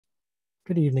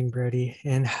Good evening, Brody,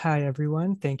 and hi,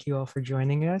 everyone. Thank you all for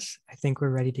joining us. I think we're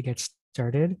ready to get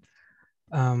started.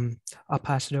 Um, I'll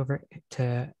pass it over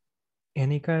to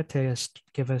Annika to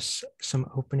give us some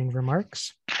opening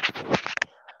remarks.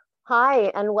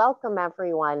 Hi, and welcome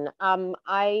everyone.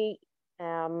 I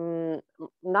am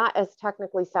not as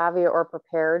technically savvy or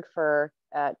prepared for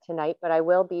tonight, but I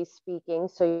will be speaking,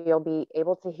 so you'll be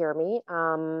able to hear me,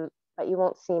 but you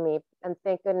won't see me. And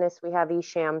thank goodness we have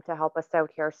Isham to help us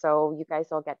out here, so you guys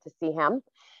will get to see him.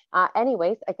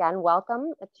 Anyways, again,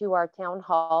 welcome to our town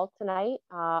hall tonight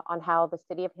on how the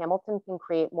city of Hamilton can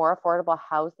create more affordable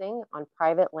housing on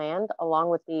private land along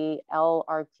with the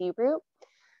LRT route.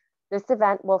 This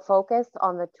event will focus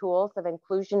on the tools of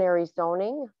inclusionary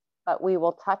zoning, but we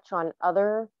will touch on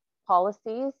other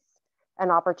policies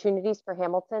and opportunities for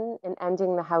Hamilton in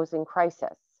ending the housing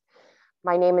crisis.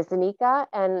 My name is Anika,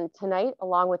 and tonight,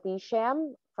 along with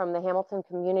Isham from the Hamilton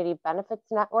Community Benefits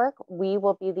Network, we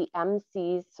will be the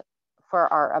MCs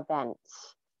for our event.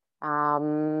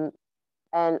 And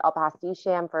I'll pass to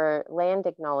Isham for land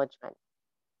acknowledgement.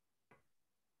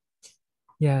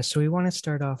 Yeah, so we want to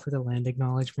start off with a land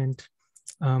acknowledgement.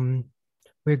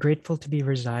 We're grateful to be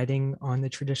residing on the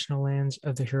traditional lands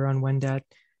of the Huron-Wendat,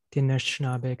 the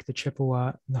Anishinaabe, the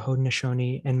Chippewa, the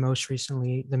Haudenosaunee, and most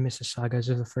recently, the Mississaugas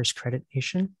of the First Credit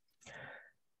Nation.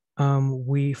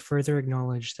 We further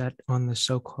acknowledge that on the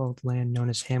so-called land known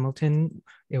as Hamilton,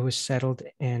 it was settled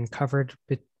and covered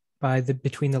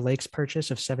between the Lakes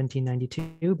Purchase of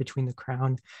 1792 between the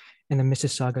Crown and the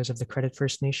Mississaugas of the Credit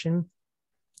First Nation.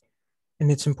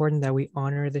 And it's important that we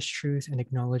honor this truth and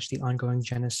acknowledge the ongoing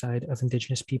genocide of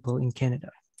Indigenous people in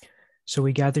Canada. So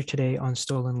we gather today on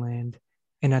stolen land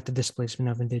and at the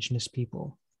displacement of Indigenous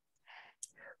people.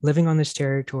 Living on this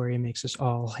territory makes us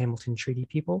all Hamilton Treaty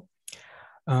people.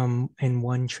 And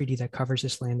one treaty that covers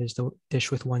this land is the Dish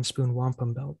with One Spoon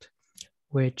Wampum Belt,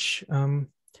 which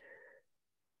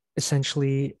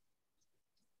essentially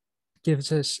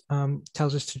tells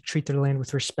us to treat the land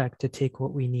with respect, to take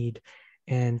what we need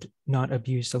and not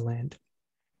abuse the land.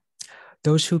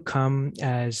 Those who come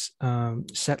as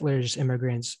settlers,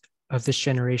 immigrants of this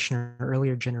generation or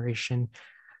earlier generation,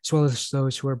 as well as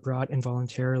those who are brought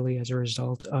involuntarily as a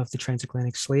result of the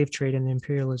transatlantic slave trade and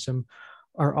imperialism,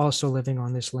 are also living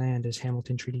on this land as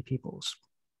Hamilton Treaty peoples.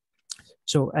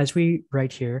 So as we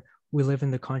write here, we live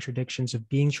in the contradictions of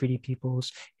being treaty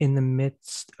peoples in the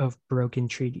midst of broken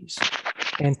treaties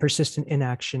and persistent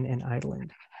inaction and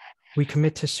idling. We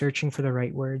commit to searching for the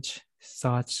right words,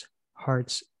 thoughts,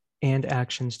 hearts, and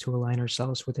actions to align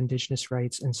ourselves with Indigenous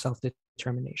rights and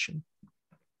self-determination.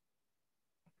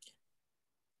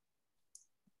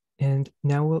 And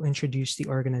now we'll introduce the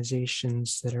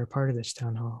organizations that are part of this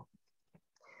town hall.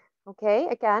 Okay,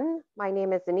 again, my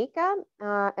name is Anika,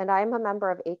 and I'm a member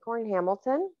of ACORN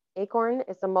Hamilton. ACORN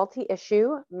is a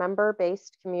multi-issue,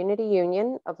 member-based community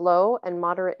union of low and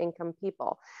moderate income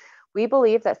people. We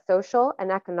believe that social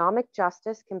and economic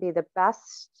justice can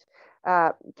best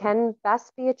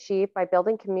be achieved by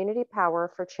building community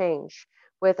power for change.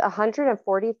 With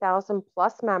 140,000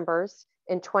 plus members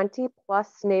in 20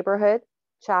 plus neighborhood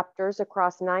chapters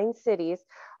across 9 cities,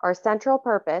 our central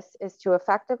purpose is to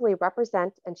effectively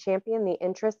represent and champion the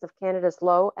interests of Canada's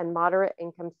low and moderate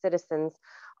income citizens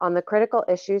on the critical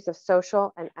issues of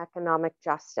social and economic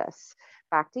justice.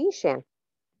 Back to Ishan.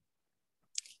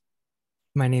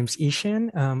 My name's Ishan.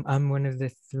 I'm one of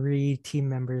the 3 team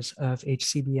members of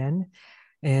HCBN,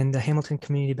 and the Hamilton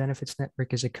Community Benefits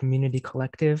Network is a community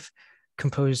collective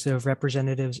composed of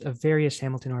representatives of various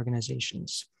Hamilton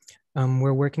organizations.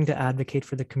 We're working to advocate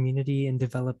for the community in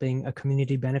developing a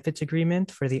community benefits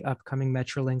agreement for the upcoming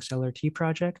Metrolinx LRT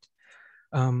project.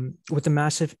 With the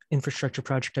massive infrastructure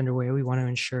project underway, we want to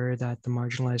ensure that the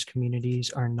marginalized communities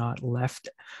are not left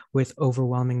with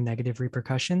overwhelming negative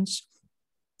repercussions.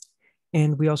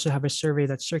 And we also have a survey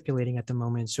that's circulating at the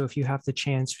moment. So if you have the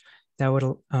chance, that would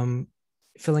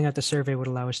filling out the survey would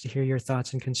allow us to hear your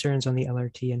thoughts and concerns on the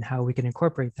LRT and how we can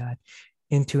incorporate that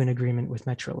into an agreement with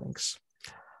Metrolinx.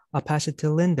 I'll pass it to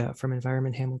Linda from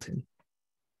Environment Hamilton.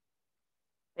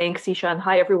 Thanks, Ishan.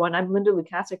 Hi, everyone. I'm Linda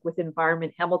Lukasic with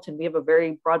Environment Hamilton. We have a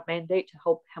very broad mandate to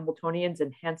help Hamiltonians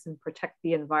enhance and protect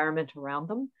the environment around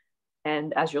them.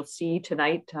 And as you'll see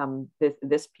tonight,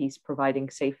 this piece, providing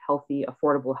safe, healthy,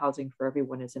 affordable housing for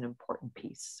everyone, is an important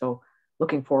piece. So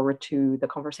looking forward to the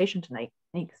conversation tonight.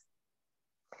 Thanks.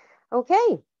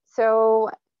 Okay, so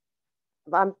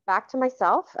I'm back to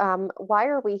myself. Why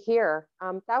are we here?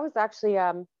 That was actually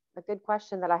a good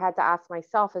question that I had to ask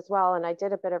myself as well. And I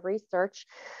did a bit of research.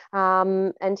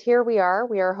 And here we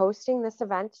are hosting this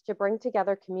event to bring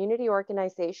together community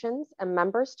organizations and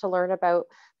members to learn about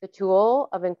the tool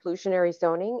of inclusionary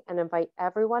zoning, and invite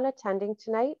everyone attending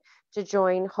tonight to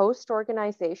join host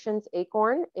organizations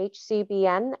ACORN,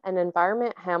 HCBN, and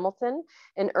Environment Hamilton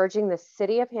in urging the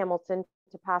City of Hamilton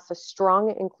to pass a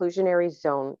strong inclusionary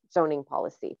zoning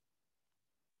policy.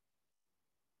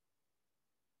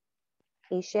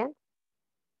 Ishan?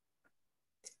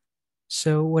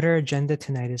 So what our agenda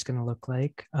tonight is going to look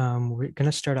like, we're going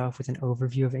to start off with an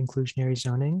overview of inclusionary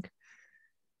zoning.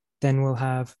 Then we'll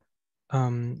have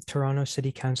Toronto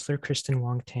City Councillor Kristyn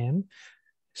Wong-Tam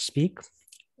speak,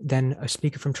 then a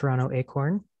speaker from Toronto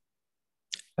ACORN,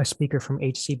 a speaker from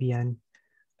HCBN,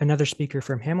 another speaker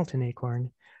from Hamilton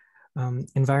ACORN,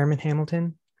 Environment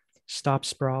Hamilton, Stop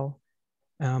Sprawl,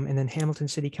 and then Hamilton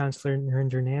City Councillor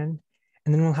Nrinder Nann,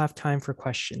 and then we'll have time for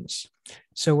questions.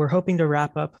 So we're hoping to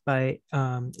wrap up by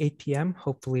 8 p.m.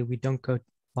 Hopefully we don't go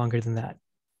longer than that.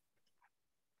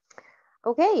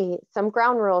 Okay, some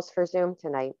ground rules for Zoom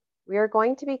tonight. We are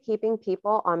going to be keeping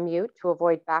people on mute to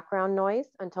avoid background noise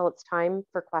until it's time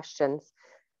for questions.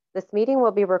 This meeting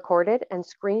will be recorded and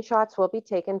screenshots will be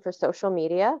taken for social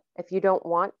media. If you don't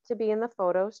want to be in the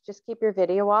photos, just keep your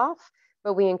video off,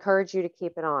 but we encourage you to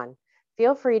keep it on.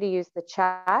 Feel free to use the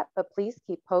chat, but please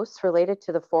keep posts related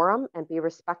to the forum and be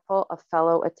respectful of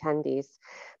fellow attendees.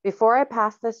 Before I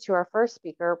pass this to our first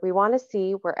speaker, we want to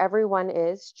see where everyone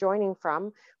is joining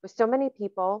from. With so many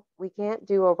people, we can't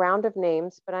do a round of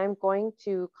names, but I'm going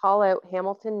to call out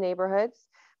Hamilton neighborhoods.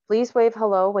 Please wave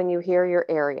hello when you hear your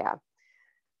area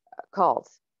called.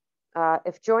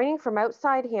 If joining from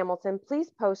outside Hamilton, please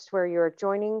post where you're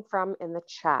joining from in the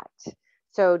chat.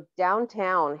 So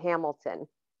downtown Hamilton,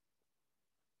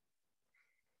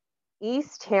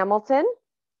 East Hamilton,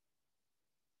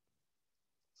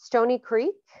 Stony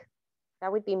Creek,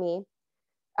 that would be me,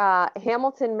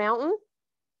 Hamilton Mountain,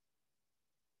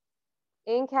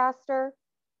 Ancaster,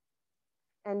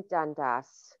 and Dundas.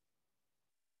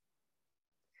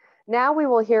 Now we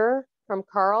will hear from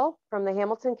Carl from the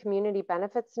Hamilton Community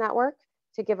Benefits Network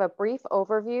to give a brief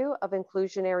overview of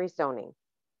inclusionary zoning.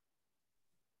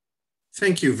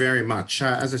 Thank you very much.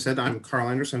 As I said, I'm Carl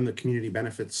Anderson. I'm the Community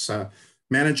Benefits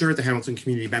Manager at the Hamilton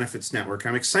Community Benefits Network.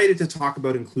 I'm excited to talk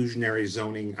about inclusionary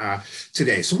zoning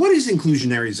today. So what is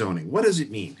inclusionary zoning? What does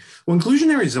it mean? Well,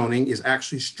 inclusionary zoning is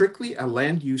actually strictly a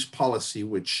land use policy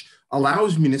which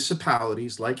allows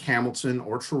municipalities like Hamilton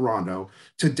or Toronto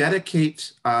to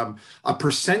dedicate a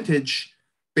percentage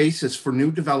basis for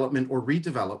new development or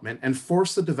redevelopment and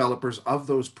force the developers of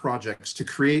those projects to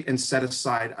create and set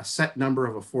aside a set number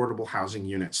of affordable housing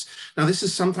units. Now, this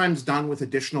is sometimes done with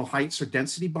additional heights or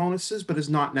density bonuses, but is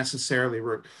not necessarily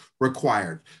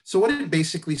required. So what it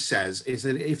basically says is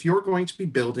that if you're going to be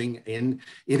building in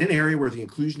an area where the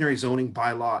inclusionary zoning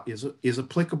bylaw is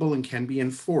applicable and can be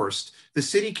enforced, the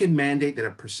city can mandate that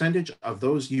a percentage of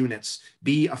those units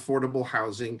be affordable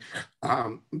housing,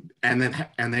 and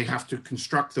they have to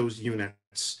construct those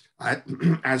units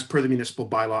as per the municipal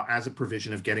bylaw as a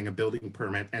provision of getting a building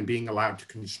permit and being allowed to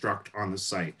construct on the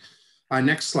site.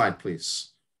 Next slide, please.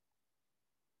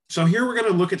 So here we're going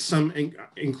to look at some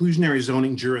inclusionary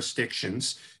zoning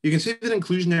jurisdictions. You can see that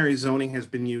inclusionary zoning has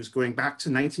been used going back to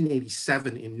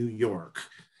 1987 in New York.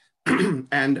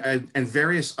 and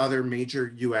various other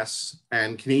major US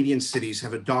and Canadian cities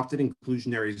have adopted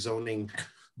inclusionary zoning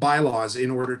bylaws in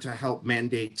order to help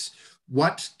mandate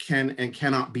what can and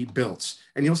cannot be built.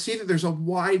 And you'll see that there's a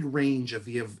wide range of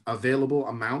the available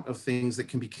amount of things that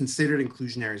can be considered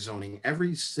inclusionary zoning.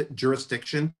 Every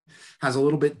jurisdiction has a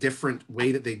little bit different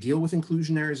way that they deal with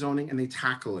inclusionary zoning and they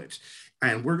tackle it.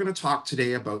 And we're going to talk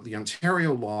today about the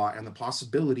Ontario law and the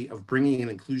possibility of bringing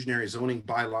an inclusionary zoning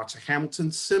bylaw to Hamilton,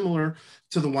 similar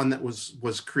to the one that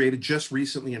was created just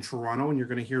recently in Toronto. And you're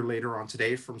going to hear later on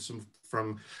today from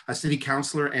a city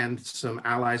councillor and some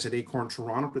allies at ACORN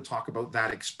Toronto to talk about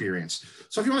that experience.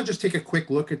 So if you want to just take a quick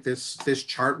look at this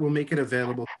chart, we'll make it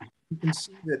available. You can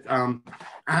see that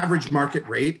average market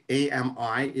rate,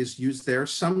 AMI, is used there.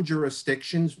 Some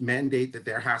jurisdictions mandate that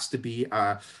there has to be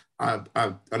an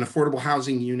affordable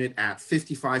housing unit at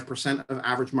 55% of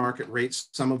average market rates.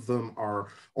 Some of them are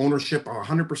ownership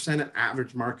 100% at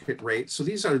average market rate. So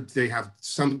they have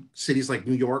some cities like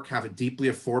New York have a deeply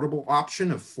affordable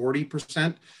option of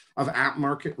 40% of at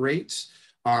market rates.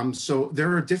 So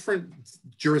there are different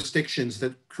jurisdictions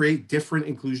that create different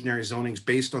inclusionary zonings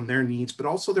based on their needs, but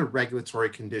also their regulatory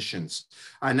conditions.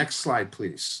 Next slide,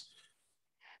 please.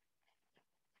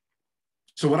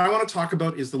 So what I want to talk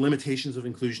about is the limitations of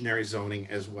inclusionary zoning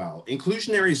as well.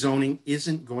 Inclusionary zoning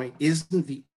isn't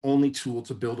the only tool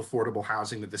to build affordable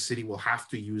housing that the city will have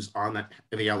to use on the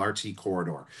LRT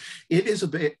corridor. It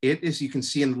is, you can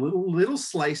see in the little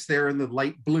slice there in the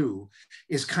light blue,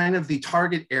 is kind of the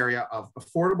target area of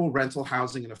affordable rental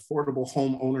housing and affordable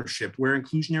home ownership, where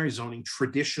inclusionary zoning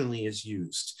traditionally is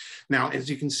used. Now, as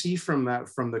you can see from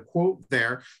the quote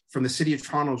there, from the City of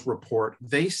Toronto's report,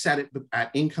 they set it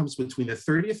at incomes between the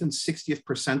 30th and 60th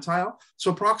percentile.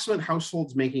 So approximate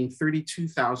households making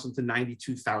 $32,000 to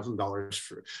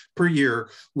 $92,000 per year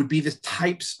would be the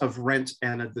types of rent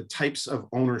and the types of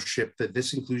ownership that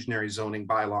this inclusionary zoning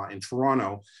bylaw in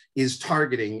Toronto is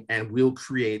targeting and will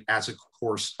create as a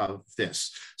course of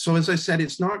this. So as I said,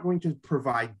 it's not going to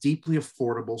provide deeply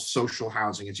affordable social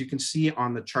housing. As you can see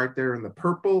on the chart there in the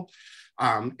purple,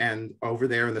 and over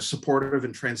there in the supportive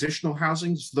and transitional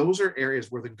housings, those are areas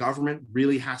where the government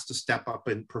really has to step up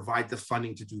and provide the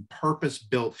funding to do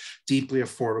purpose-built, deeply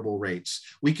affordable rates.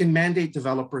 We can mandate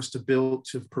developers to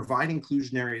provide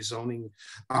inclusionary zoning,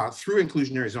 through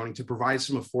inclusionary zoning, to provide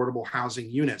some affordable housing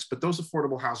units, but those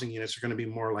affordable housing units are going to be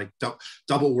more like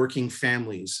double working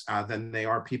families than they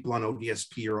are people on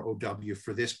ODSP or OW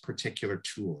for this particular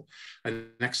tool.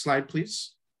 Next slide,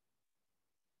 please.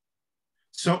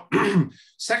 So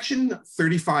Section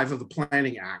 35 of the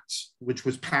Planning Act, which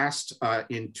was passed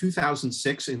in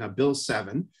 2006 in a Bill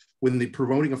 7, when the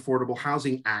Promoting Affordable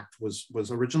Housing Act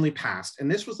was originally passed. And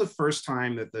this was the first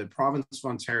time that the province of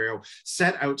Ontario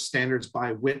set out standards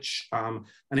by which an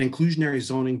inclusionary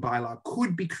zoning bylaw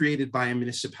could be created by a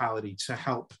municipality to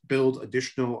help build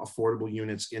additional affordable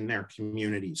units in their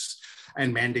communities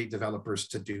and mandate developers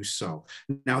to do so.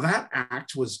 Now that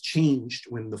act was changed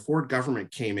when the Ford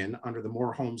government came in under the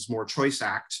More Homes, More Choice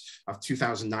Act of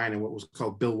 2009 and what was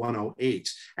called Bill 108.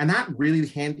 And that really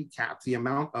handicapped the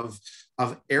amount of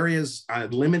areas,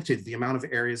 limited the amount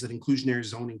of areas that inclusionary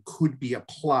zoning could be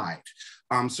applied.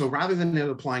 So rather than it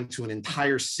applying to an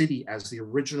entire city as the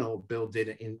original bill did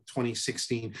in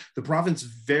 2016, the province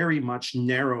very much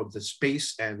narrowed the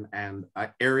space and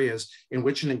areas in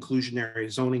which an inclusionary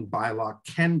zoning bylaw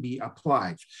can be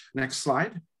applied. Next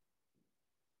slide.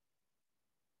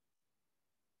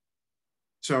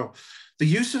 So the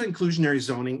use of inclusionary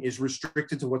zoning is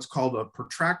restricted to what's called a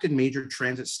protracted major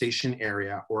transit station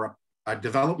area or a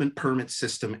development permit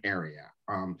system area.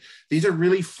 These are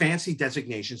really fancy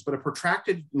designations, but a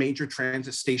protracted major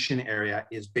transit station area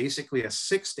is basically a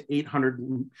 600 to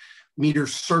 800 meter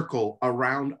circle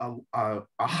around a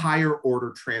higher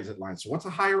order transit line. So what's a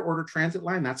higher order transit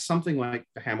line? That's something like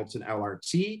the Hamilton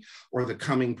LRT or the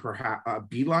coming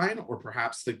B line, or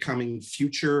perhaps the coming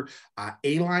future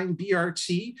A line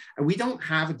BRT. And we don't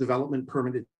have a development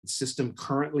permitted system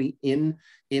currently in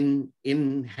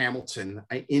Hamilton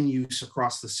in use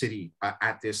across the city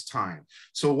at this time.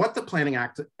 So what the Planning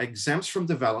Act exempts from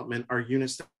development are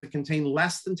units that contain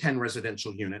less than 10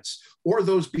 residential units, or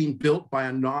those being built by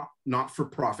a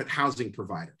not-for-profit housing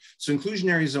provider. So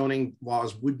inclusionary zoning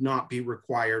laws would not be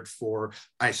required for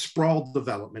a sprawled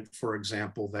development, for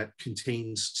example, that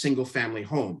contains single-family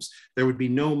homes. There would be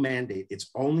no mandate. It's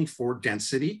only for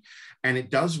density, and it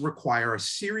does require a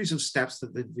series of steps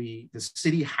that the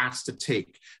city has to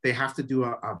take. They have to do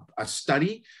a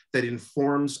study that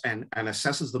informs and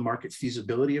assesses the market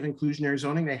feasibility of inclusionary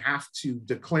zoning. They have to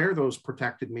declare those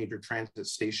protected major transit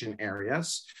station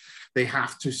areas. They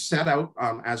have to set out,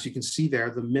 as you can see there,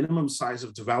 the minimum size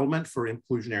of development for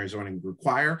inclusionary zoning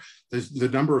require, the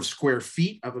number of square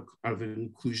feet of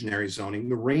inclusionary zoning,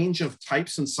 the range of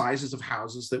types and sizes of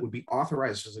houses that would be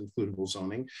authorized as includable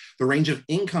zoning, the range of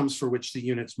incomes for which the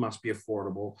units must be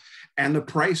affordable, and the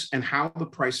price and how the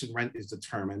price and rent is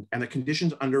determined, and the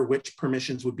conditions under which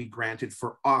permissions would be granted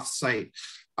for off-site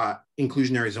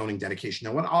inclusionary zoning dedication.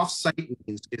 Now, what off-site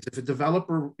means is if a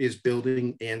developer is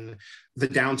building in the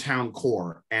downtown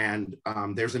core and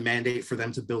there's a mandate for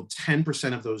them to build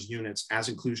 10% of those units as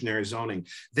inclusionary zoning,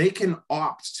 they can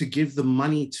opt to give the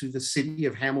money to the city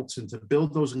of Hamilton to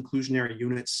build those inclusionary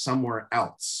units somewhere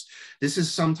else. This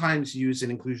is sometimes used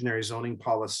in inclusionary zoning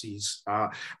policies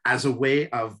as a way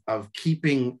of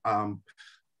keeping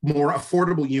more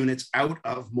affordable units out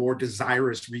of more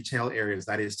desirous retail areas.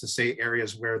 That is to say,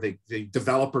 areas where the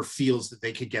developer feels that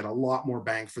they could get a lot more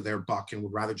bang for their buck and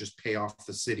would rather just pay off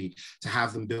the city to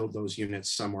have them build those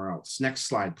units somewhere else. Next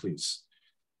slide, please.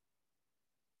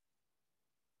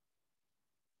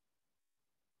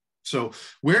 So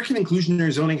where can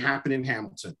inclusionary zoning happen in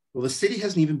Hamilton? Well, the city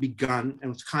hasn't even begun,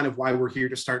 and it's kind of why we're here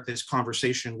to start this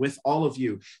conversation with all of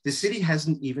you. The city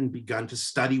hasn't even begun to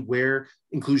study where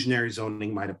inclusionary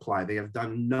zoning might apply. They have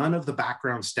done none of the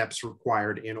background steps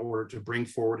required in order to bring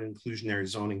forward an inclusionary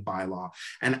zoning bylaw.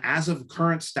 And as of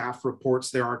current staff reports,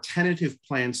 there are tentative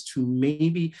plans to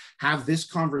maybe have this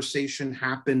conversation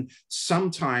happen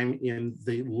sometime in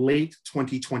the late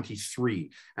 2023.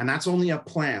 And that's only a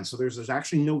plan. So there's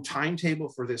actually no timetable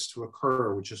for this to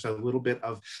occur, which is a little bit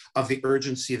of the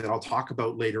urgency that I'll talk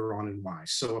about later on and why.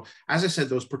 So as I said,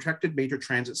 those protected major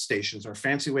transit stations are a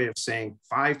fancy way of saying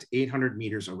 500 to 800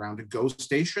 meters around a GO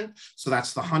station. So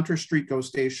that's the Hunter Street GO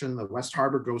station, the West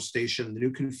Harbor GO station, the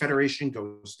New Confederation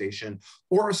GO station,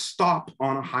 or a stop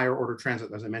on a higher order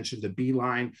transit, as I mentioned, the B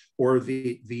line or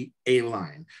the A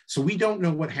line. So we don't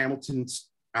know what Hamilton's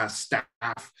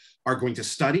staff are going to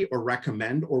study or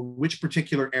recommend, or which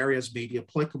particular areas may be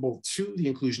applicable to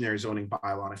the inclusionary zoning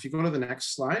bylaw. And if you go to the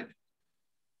next slide,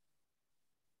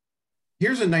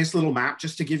 here's a nice little map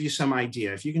just to give you some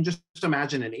idea. If you can just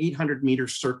imagine an 800-meter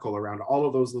circle around all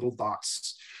of those little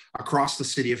dots across the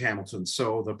city of Hamilton.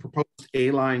 So the proposed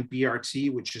A-line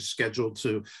BRT, which is scheduled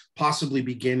to possibly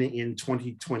begin in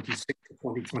 2026 to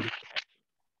 2020.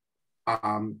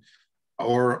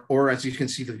 Or as you can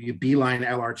see, the B-line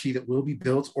LRT that will be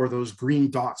built, or those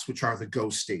green dots, which are the GO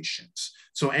stations.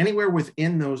 So anywhere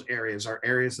within those areas are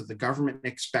areas that the government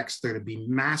expects there to be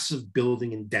massive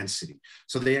building and density.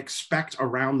 So they expect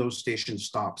around those station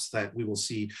stops that we will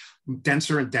see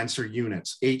denser and denser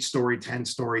units, 8-story,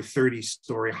 10-story,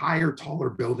 30-story, higher, taller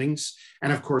buildings.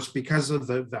 And of course, because of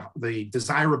the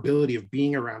desirability of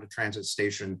being around a transit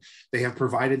station, they have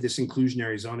provided this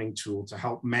inclusionary zoning tool to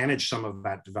help manage some of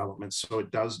that development, so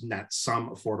it does net some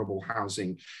affordable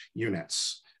housing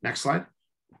units. Next slide.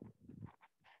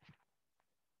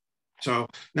 So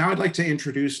now I'd like to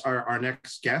introduce our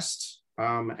next guest,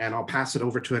 and I'll pass it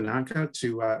over to Ananka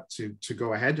to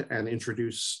go ahead and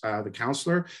introduce the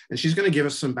councillor. And she's going to give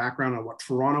us some background on what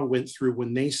Toronto went through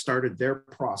when they started their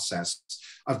process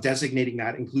of designating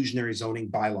that inclusionary zoning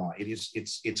bylaw.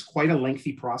 It's quite a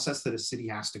lengthy process that a city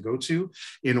has to go to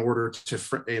in order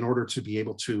to be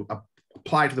able to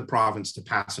apply to the province to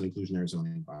pass an inclusionary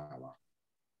zoning bylaw.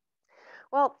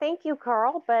 Well, thank you,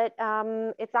 Carl, but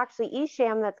it's actually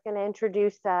Isham that's going to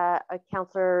introduce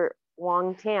Councillor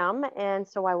Wong-Tam, and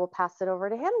so I will pass it over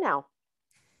to him now.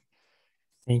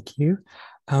 Thank you.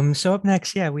 So up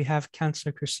next, we have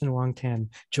Councillor Kristyn Wong-Tam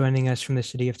joining us from the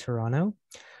City of Toronto.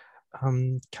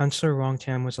 Councillor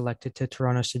Wong-Tam was elected to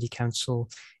Toronto City Council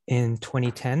in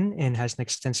 2010 and has an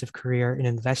extensive career in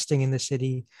investing in the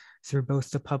city through both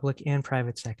the public and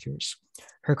private sectors.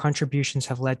 Her contributions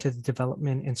have led to the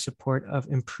development and support of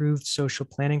improved social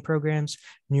planning programs,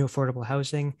 new affordable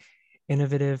housing,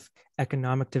 innovative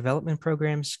economic development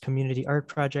programs, community art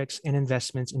projects, and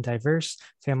investments in diverse,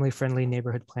 family-friendly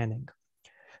neighborhood planning.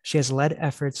 She has led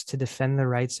efforts to defend the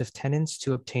rights of tenants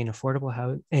to obtain affordable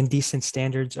housing and decent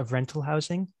standards of rental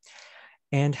housing,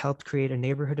 and helped create a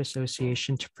neighborhood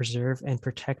association to preserve and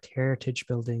protect heritage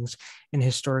buildings and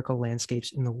historical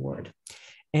landscapes in the ward,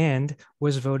 and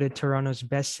was voted Toronto's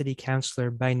best city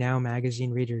councillor by Now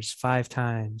magazine readers 5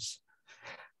 times.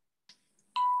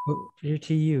 Over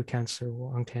to you, Councillor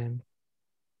Wong-Tam.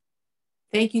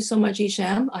 Thank you so much,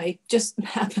 Isham. I just,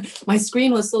 my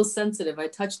screen was so sensitive. I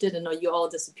touched it and you all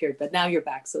disappeared, but now you're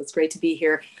back. So it's great to be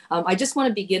here. I just want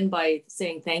to begin by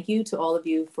saying thank you to all of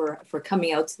you for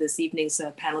coming out to this evening's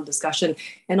panel discussion.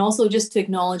 And also just to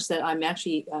acknowledge that I'm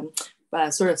actually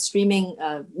sort of streaming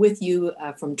with you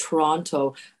from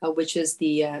Toronto, which is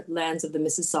the lands of the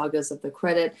Mississaugas of the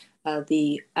Credit,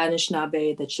 the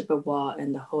Anishinaabe, the Chippewa,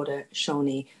 and the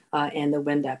Haudenosaunee, and the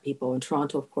Wendat people. And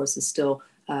Toronto, of course, is still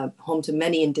home to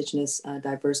many Indigenous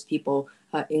diverse people,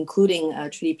 including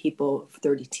Treaty People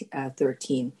of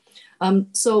 13.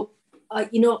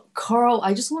 You know, Carl,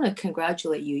 I just want to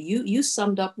congratulate you. You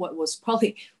summed up what was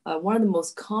probably one of the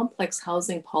most complex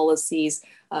housing policies,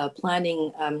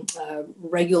 planning,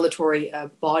 regulatory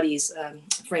bodies,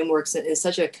 frameworks in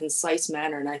such a concise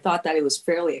manner. And I thought that it was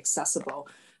fairly accessible.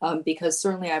 Because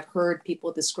certainly I've heard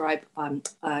people describe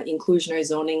inclusionary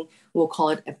zoning, we'll call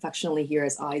it affectionately here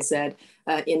as IZ,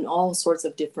 in all sorts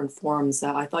of different forms.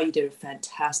 I thought you did a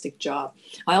fantastic job.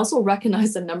 I also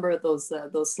recognize a number of those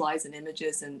slides and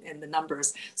images and the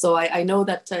numbers. So I know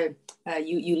that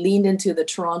you leaned into the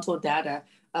Toronto data,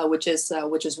 which is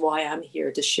why I'm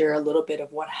here to share a little bit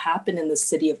of what happened in the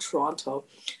city of Toronto,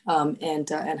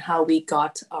 and how we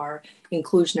got our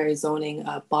inclusionary zoning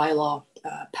bylaw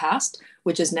passed,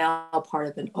 which is now part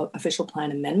of an official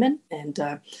plan amendment, and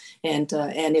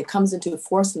it comes into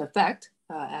force and effect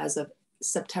as of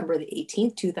September the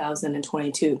 18th,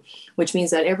 2022, which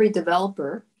means that every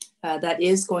developer that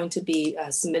is going to be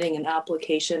submitting an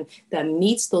application that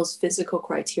meets those physical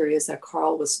criteria that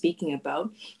Carl was speaking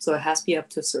about. So it has to be up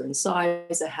to a certain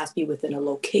size, it has to be within a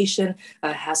location,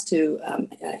 it has to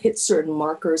hit certain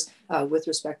markers with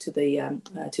respect to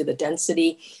the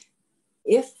density.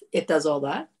 If it does all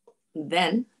that,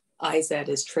 then IZ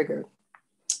is triggered.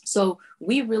 So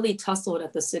we really tussled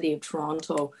at the City of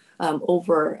Toronto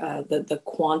over the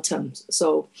quantums.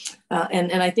 So,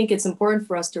 and I think it's important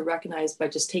for us to recognize, by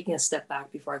just taking a step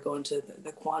back before I go into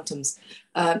the quantums,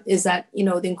 is that, you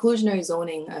know, the inclusionary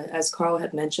zoning, as Carl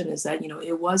had mentioned, is that, you know,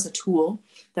 it was a tool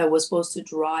that was supposed to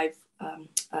drive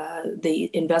the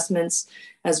investments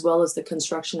as well as the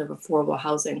construction of affordable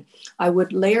housing. I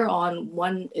would layer on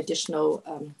one additional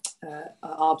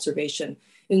observation.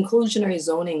 Inclusionary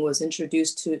zoning was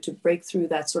introduced to break through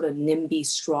that sort of NIMBY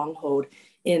stronghold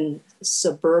in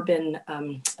suburban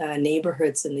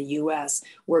neighborhoods in the US,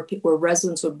 where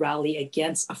residents would rally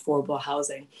against affordable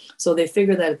housing. So they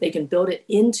figured that if they can build it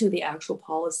into the actual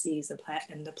policies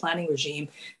and the planning regime,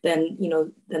 then, you know,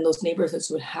 then those neighborhoods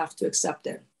would have to accept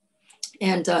it.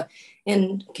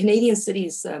 And Canadian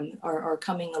cities are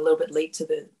coming a little bit late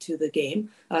to the game.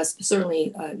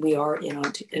 Certainly, we are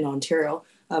in Ontario.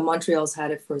 Montreal's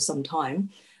had it for some time.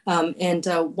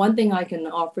 One thing I can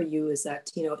offer you is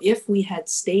that, you know, if we had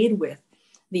stayed with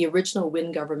the original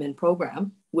Wynne government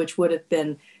program, which would have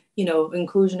been, you know,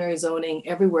 inclusionary zoning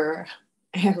everywhere,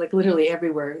 like literally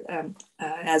everywhere,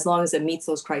 as long as it meets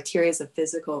those criteria of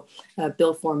physical,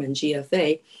 built form, and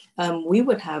GFA, we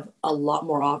would have a lot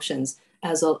more options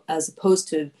as opposed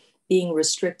to being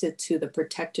restricted to the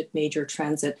protected major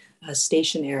transit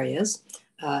station areas.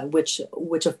 Which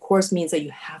of course means that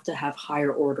you have to have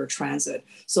higher order transit.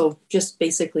 So just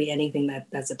basically anything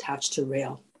that's attached to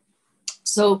rail.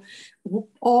 So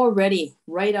already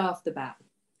right off the bat,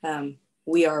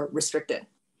 we are restricted.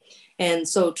 And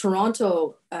so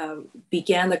Toronto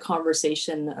began the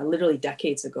conversation literally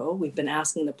decades ago. We've been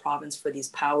asking the province for these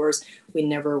powers. We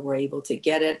never were able to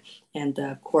get it. And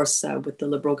of course, with the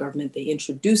Liberal government, they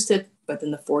introduced it, but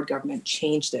then the Ford government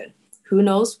changed it. Who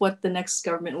knows what the next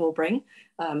government will bring?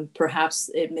 Perhaps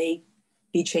it may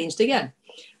be changed again,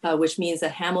 which means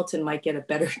that Hamilton might get a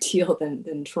better deal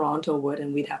than Toronto would,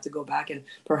 and we'd have to go back and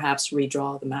perhaps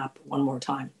redraw the map one more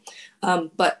time.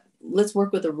 But let's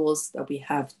work with the rules that we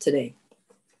have today.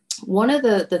 One of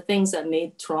the things that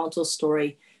made Toronto's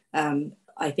story,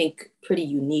 I think, pretty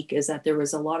unique is that there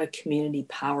was a lot of community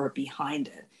power behind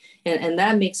it. And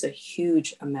that makes a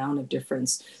huge amount of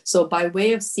difference. So by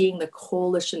way of seeing the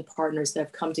coalition partners that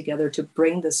have come together to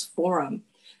bring this forum,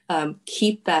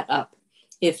 keep that up.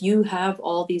 If you have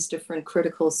all these different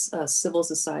critical civil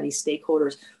society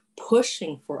stakeholders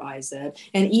pushing for IZ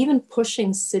and even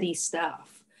pushing city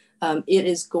staff, it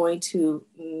is going to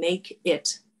make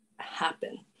it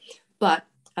happen. But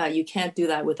you can't do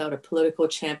that without a political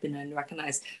champion, and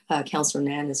recognize Councillor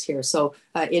Nann is here. So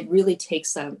it really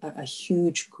takes a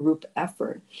huge group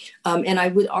effort. And I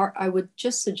would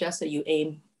just suggest that you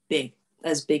aim big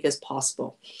as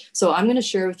possible. So I'm going to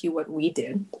share with you what we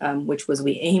did, which was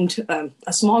we aimed,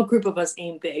 a small group of us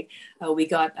aimed big. We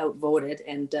got outvoted,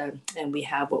 and we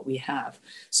have what we have.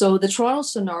 So the Toronto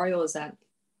scenario is that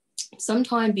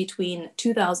sometime between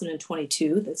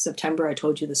 2022, that's September, I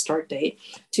told you the start date,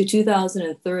 to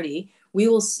 2030, we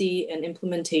will see an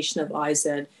implementation of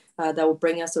IZ that will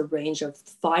bring us a range of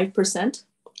 5%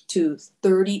 to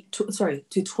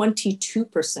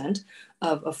 22%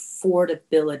 of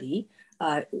affordability,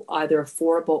 either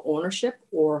affordable ownership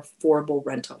or affordable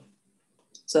rental.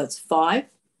 So that's 5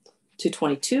 to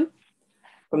 22,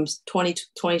 from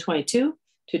 2022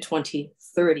 to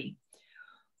 2030.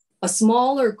 A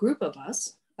smaller group of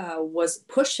us was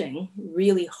pushing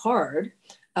really hard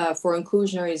for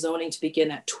inclusionary zoning to begin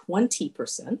at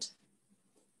 20%,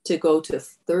 to go to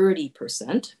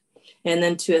 30%, and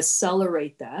then to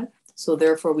accelerate that. So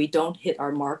therefore we don't hit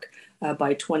our mark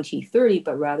by 2030,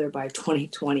 but rather by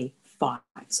 2025.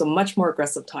 So much more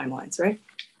aggressive timelines, right?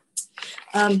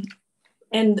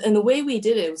 And the way we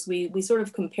did it was we sort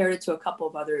of compared it to a couple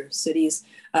of other cities,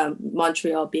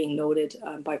 Montreal being noted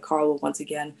by Carl once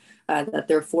again, that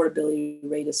their affordability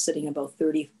rate is sitting about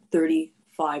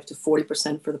 35 to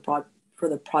 40% for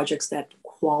the projects that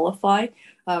qualify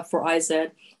for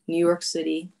IZ. New York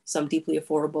City, some deeply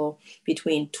affordable,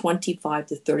 between 25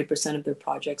 to 30% of their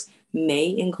projects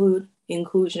may include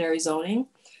inclusionary zoning.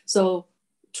 So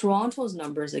Toronto's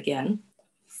numbers, again,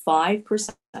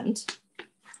 5%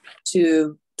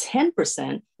 to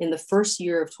 10% in the first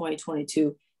year of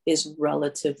 2022 is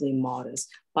relatively modest.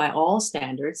 By all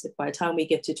standards, if by the time we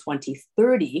get to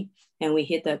 2030 and we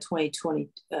hit that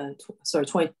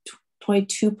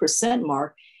 22%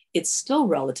 mark, it's still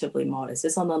relatively modest.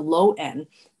 It's on the low end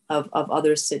of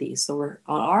other cities. So we're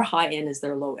on our high end is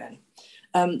their low end.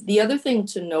 The other thing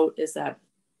to note is that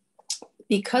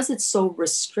because it's so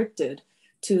restricted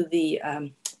to the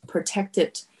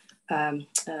protected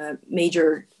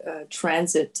major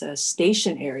transit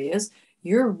station areas,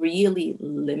 you're really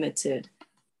limited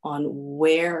on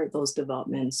where those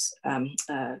developments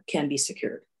can be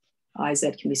secured. IZ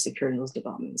can be secured in those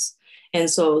developments. And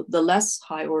so the less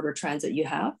high order transit you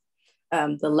have,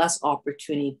 the less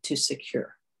opportunity to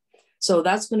secure. So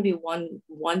that's going to be one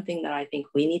thing that I think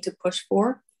we need to push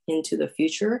for into the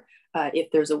future. If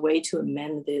there's a way to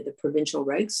amend the provincial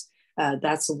regs,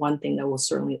 that's one thing that will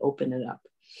certainly open it up.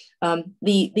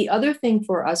 The other thing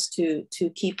for us to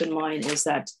keep in mind is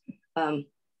that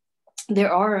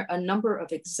there are a number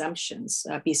of exemptions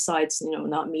besides,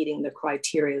 not meeting the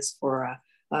criteria for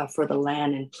the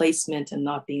land and placement and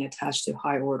not being attached to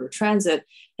high order transit.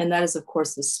 And that is, of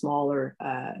course, the smaller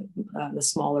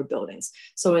buildings.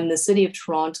 So in the city of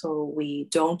Toronto, we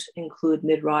don't include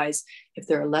mid-rise. If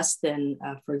there are less than,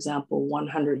 for example,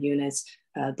 100 units,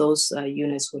 those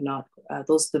units would not,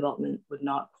 those development would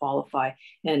not qualify,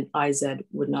 and IZ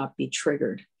would not be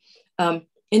triggered.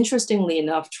 Interestingly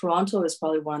enough, Toronto is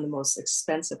probably one of the most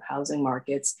expensive housing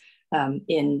markets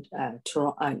in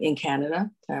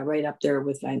Canada, right up there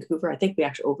with Vancouver. I think we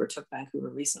actually overtook Vancouver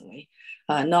recently.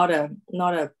 Not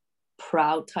a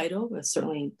proud title, but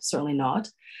certainly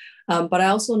not. But I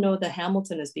also know that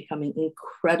Hamilton is becoming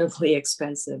incredibly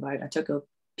expensive. I took a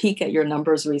peek at your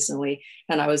numbers recently,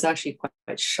 and I was actually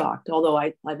quite shocked. Although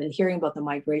I've been hearing about the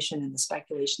migration and the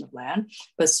speculation of land,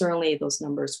 but certainly those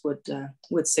numbers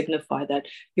would signify that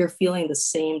you're feeling the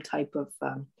same type of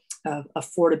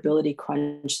affordability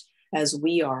crunch as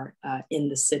we are in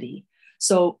the city.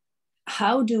 So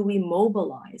how do we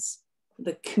mobilize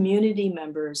the community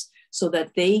members so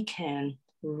that they can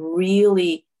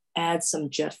really add some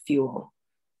jet fuel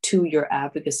to your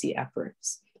advocacy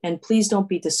efforts? And please don't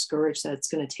be discouraged that it's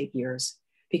going to take years,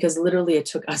 because literally it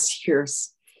took us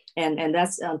years. And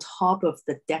that's on top of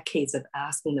the decades of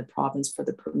asking the province for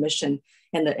the permission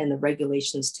and the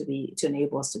regulations to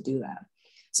enable us to do that.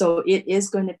 So it is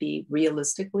going to be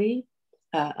realistically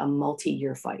a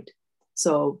multi-year fight.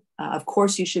 So of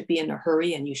course you should be in a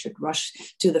hurry and you should rush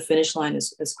to the finish line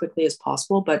as quickly as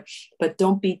possible, but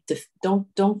don't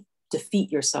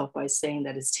defeat yourself by saying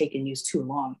that it's taken you too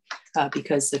long,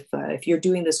 because if you're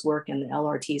doing this work and the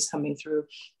LRT is coming through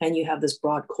and you have this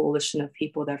broad coalition of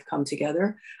people that have come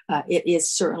together, it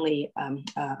is certainly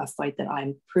a fight that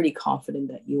I'm pretty confident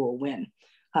that you will win,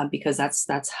 because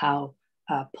that's how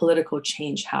political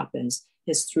change happens,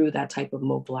 is through that type of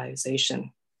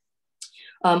mobilization.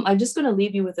 I'm just going to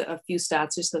leave you with a few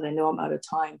stats just so that I know I'm out of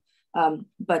time.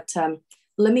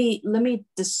 Let me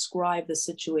describe the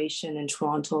situation in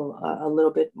Toronto a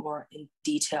little bit more in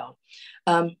detail.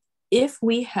 If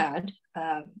we had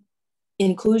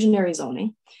inclusionary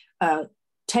zoning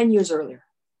 10 years earlier,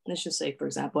 let's just say, for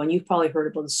example, and you've probably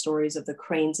heard about the stories of the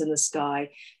cranes in the sky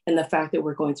and the fact that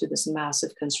we're going through this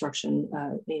massive construction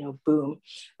boom,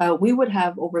 we would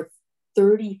have over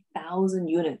 30,000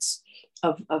 units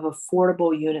of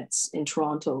affordable units in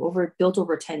Toronto built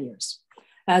over 10 years.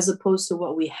 As opposed to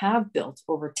what we have built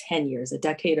over 10 years, a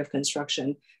decade of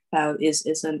construction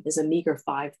is a meager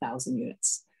 5,000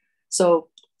 units. So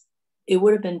it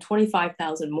would have been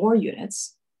 25,000 more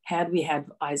units had we had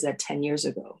IZ 10 years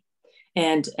ago.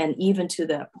 And even to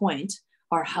that point,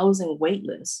 our housing wait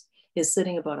list is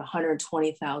sitting about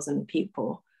 120,000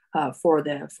 people for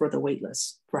the wait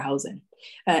list for housing.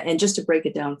 And just to break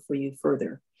it down for you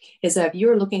further, is that if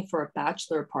you're looking for a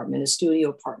bachelor apartment, a studio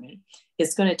apartment,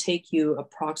 it's going to take you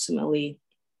approximately,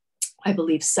 I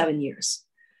believe, 7 years.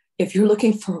 If you're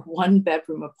looking for a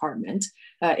 1-bedroom apartment,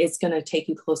 it's going to take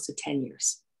you close to 10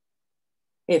 years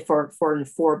for an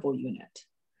affordable unit.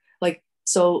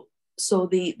 So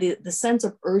the sense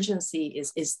of urgency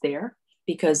is there,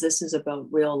 because this is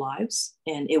about real lives,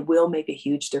 and it will make a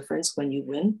huge difference when you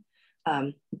win.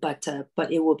 But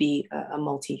it will be a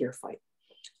multi-year fight.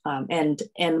 And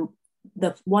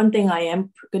the one thing I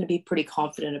am going to be pretty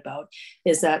confident about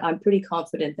is that I'm pretty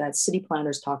confident that city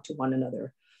planners talk to one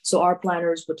another. So our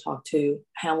planners would talk to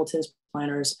Hamilton's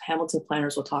planners, Hamilton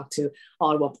planners will talk to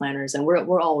Ottawa planners, and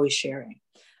we're always sharing.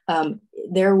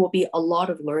 There will be a lot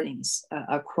of learnings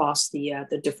across the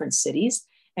different cities,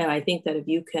 And I think that if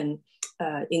you can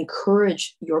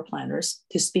encourage your planners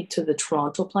to speak to the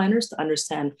Toronto planners to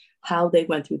understand how they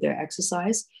went through their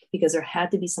exercise, because there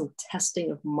had to be some testing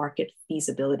of market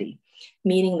feasibility,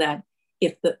 meaning that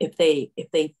if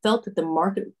they felt that the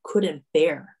market couldn't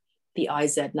bear the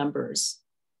IZ numbers,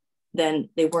 then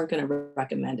they weren't going to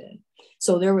recommend it.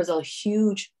 So there was a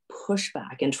huge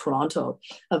pushback in Toronto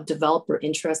of developer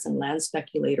interest and land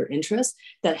speculator interest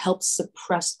that helped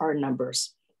suppress our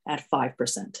numbers at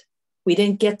 5%. We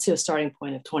didn't get to a starting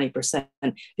point of 20%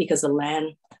 because the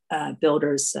land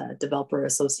builders, developer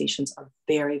associations are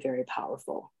very, very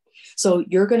powerful. So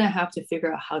you're going to have to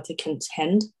figure out how to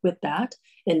contend with that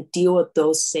and deal with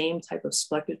those same type of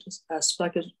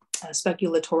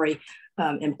speculatory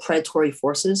and predatory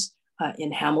forces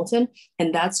in Hamilton.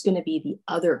 And that's going to be the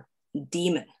other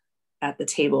demon at the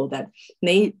table that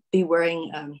may be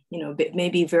wearing, may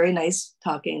be very nice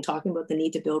talking about the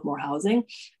need to build more housing,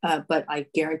 but I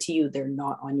guarantee you they're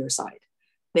not on your side.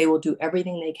 They will do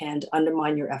everything they can to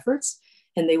undermine your efforts,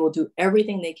 and they will do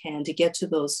everything they can to get to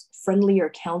those friendlier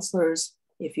councillors.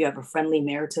 If you have a friendly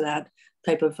mayor to that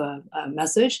type of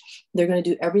message, they're going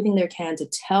to do everything they can to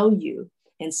tell you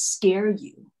and scare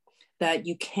you that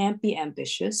you can't be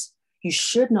ambitious. You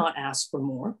should not ask for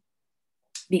more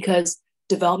because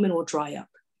development will dry up.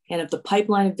 And if the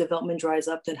pipeline of development dries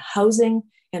up, then housing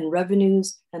and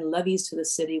revenues and levies to the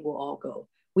city will all go.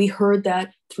 We heard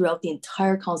that throughout the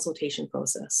entire consultation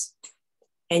process.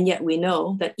 And yet we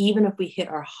know that even if we hit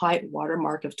our high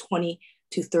watermark of 20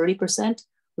 to 30%,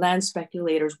 land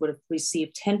speculators would have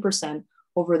received 10%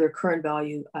 over their current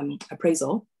value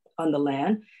appraisal on the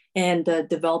land. And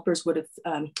developers would have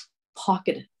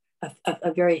pocketed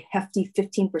a very hefty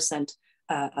 15%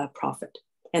 profit.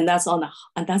 And that's on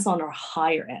our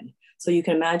higher end. So you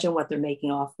can imagine what they're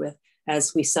making off with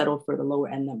as we settle for the lower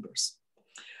end numbers.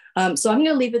 So I'm going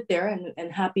to leave it there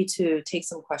and happy to take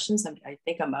some questions. I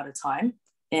think I'm out of time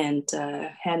and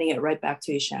handing it right back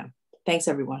to Isham. Thanks,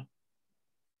 everyone.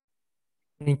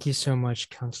 Thank you so much,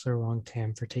 Councillor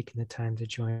Wong-Tam, for taking the time to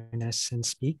join us and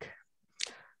speak.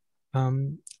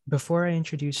 Before I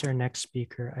introduce our next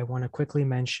speaker, I want to quickly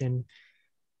mention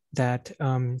that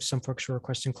some folks were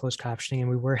requesting closed captioning, and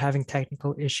we were having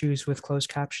technical issues with closed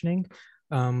captioning,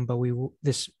 but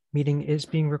this meeting is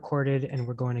being recorded and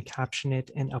we're going to caption it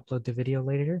and upload the video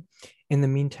later. In the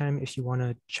meantime, if you want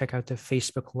to check out the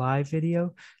Facebook Live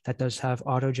video, that does have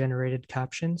auto-generated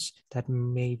captions that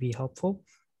may be helpful.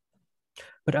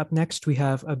 But up next, we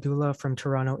have Abdullah from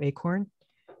Toronto ACORN.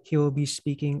 He will be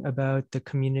speaking about the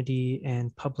community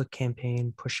and public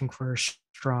campaign pushing for a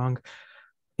strong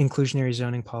inclusionary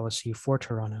zoning policy for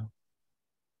Toronto.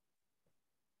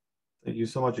 Thank you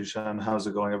so much, Ishan. How's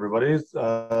it going, everybody?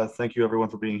 Thank you, everyone,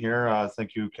 for being here.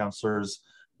 Thank you, Councillors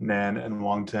Nann and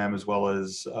Wong-Tam, as well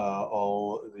as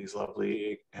all these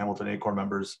lovely Hamilton ACORN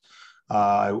members.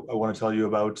 I want to tell you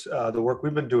about the work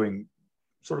we've been doing,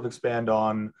 sort of expand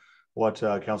on what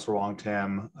Councillor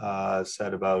Wong-Tam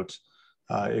said about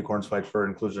ACORN's fight for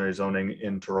inclusionary zoning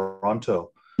in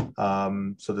Toronto.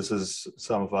 So this is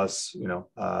some of us,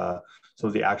 some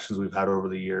of the actions we've had over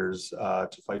the years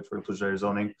to fight for inclusionary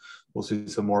zoning. We'll see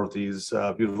some more of these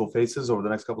beautiful faces over the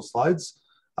next couple of slides.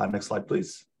 Next slide,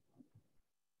 please.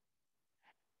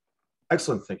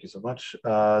 Excellent, thank you so much.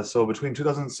 So between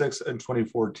 2006 and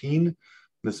 2014,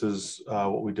 this is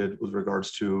what we did with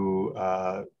regards to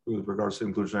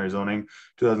inclusionary zoning.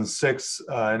 2006,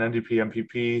 an NDP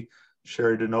MPP,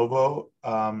 Sherry DeNovo,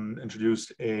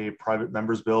 introduced a private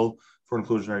members bill for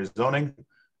inclusionary zoning.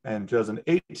 And in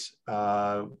 2008,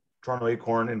 Toronto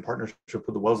ACORN, in partnership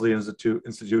with the Wellesley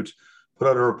Institute, put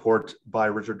out a report by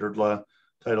Richard Durdla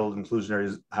titled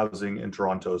Inclusionary Housing in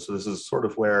Toronto. So this is sort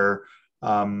of where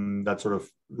that sort of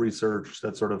research,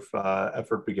 that sort of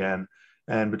effort began.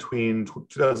 And between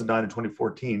 2009 and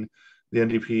 2014, the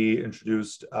NDP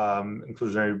introduced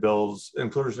inclusionary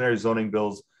zoning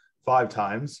bills 5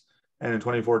 times. And in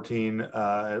 2014,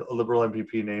 a Liberal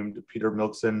MPP named Peter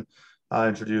Milkson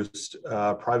introduced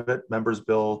a private members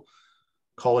bill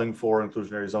calling for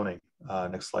inclusionary zoning.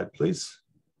 Next slide, please.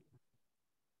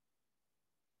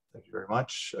 Thank you very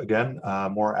much. Again,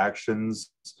 more actions.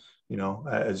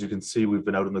 As you can see, we've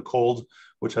been out in the cold,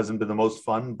 which hasn't been the most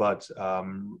fun, but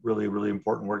really, really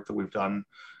important work that we've done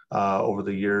over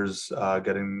the years,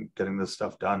 getting this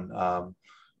stuff done.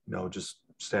 Just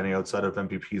standing outside of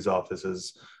MPP's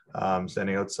offices,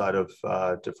 standing outside of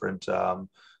different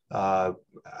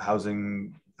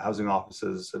housing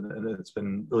offices, and it's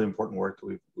been really important work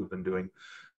that we've been doing.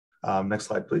 Next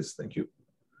slide, please. Thank you.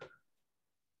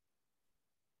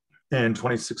 In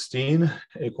 2016,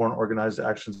 ACORN organized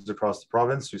actions across the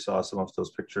province. You saw some of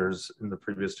those pictures in the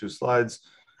previous 2 slides.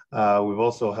 We've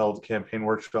also held campaign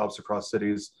workshops across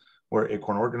cities where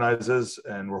ACORN organizes,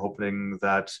 and we're hoping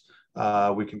that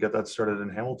we can get that started in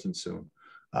Hamilton soon.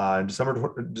 In December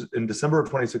of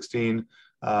 2016,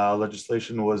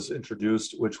 legislation was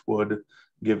introduced which would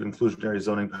give inclusionary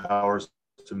zoning powers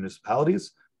to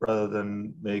municipalities rather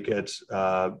than make it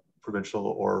provincial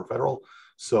or federal.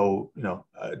 So,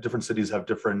 different cities have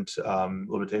different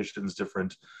limitations,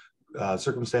 different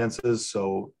circumstances.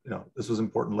 So, this was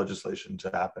important legislation to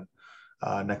happen.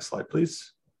 Next slide,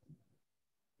 please.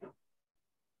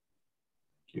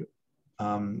 Thank you.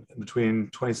 Between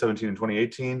 2017 and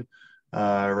 2018,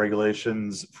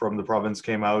 regulations from the province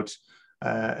came out,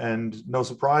 and no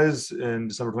surprise, in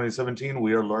December 2017,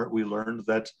 we learned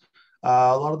that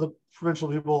a lot of the provincial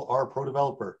people are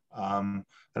pro-developer. I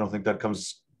don't think that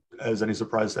comes as any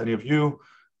surprise to any of you.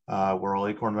 We're all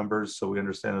ACORN members, so we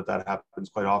understand that that happens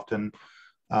quite often.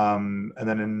 And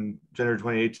then in January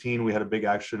 2018, we had a big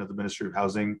action at the Ministry of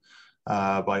Housing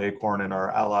by ACORN and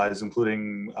our allies,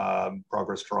 including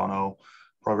Progress Toronto,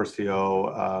 Progress TO,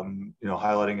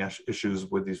 highlighting issues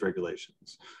with these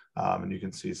regulations. And you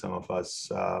can see some of us,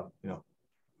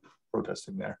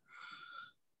 protesting there.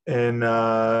 In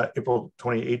April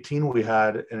 2018, we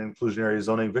had an inclusionary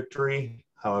zoning victory.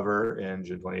 However, in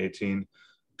June 2018,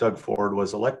 Doug Ford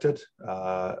was elected.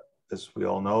 As we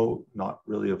all know, not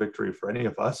really a victory for any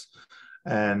of us.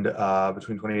 And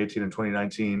between 2018 and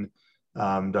 2019,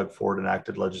 Doug Ford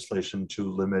enacted legislation to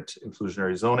limit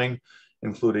inclusionary zoning,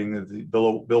 including the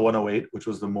Bill 108, which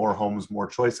was the More Homes, More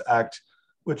Choice Act,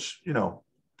 which,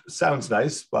 sounds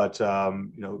nice, but,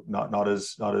 not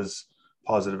as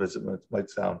positive as it might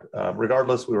sound.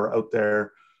 Regardless, we were out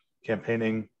there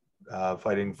campaigning,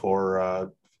 fighting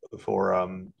for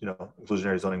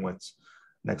inclusionary zoning wins.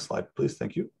 Next slide, please.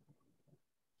 Thank you.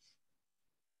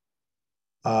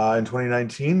 In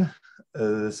 2019,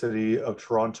 the City of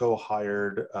Toronto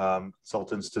hired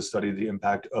consultants to study the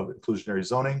impact of inclusionary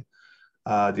zoning.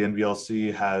 The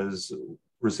NVLC has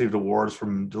received awards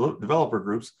from developer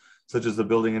groups such as the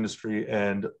Building Industry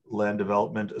and Land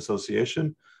Development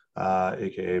Association,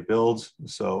 aka Build.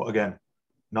 So again,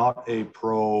 not a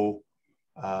pro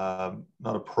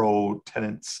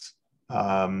tenants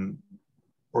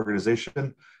organization,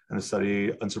 and the study,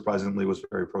 unsurprisingly, was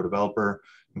very pro-developer,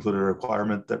 included a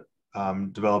requirement that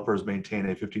developers maintain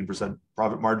a 15%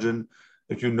 profit margin.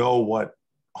 If you know what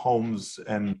homes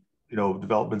and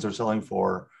developments are selling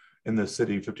for in the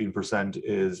city, 15%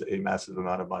 is a massive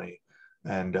amount of money,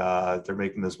 and they're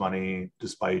making this money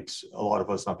despite a lot of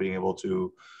us not being able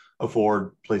to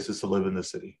afford places to live in the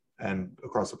city and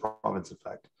across the province, in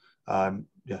fact.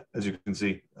 Yeah, as you can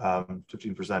see,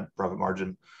 15% profit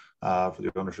margin for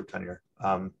the ownership tenure.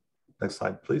 Next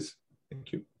slide, please.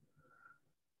 Thank you.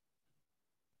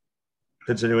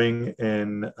 Continuing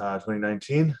in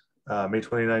 2019, May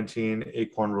 2019,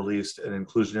 ACORN released an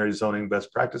inclusionary zoning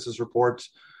best practices report.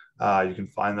 You can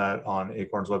find that on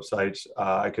ACORN's website.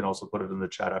 I can also put it in the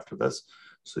chat after this,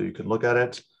 so you can look at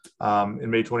it. In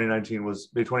May 2019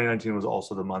 was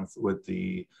also the month with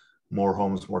the More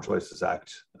Homes, More Choices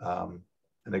Act.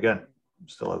 And again, I'm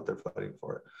still out there fighting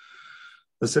for it.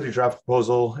 The city draft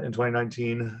proposal in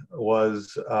 2019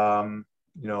 was,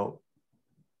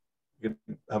 you can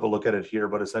have a look at it here,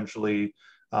 but essentially,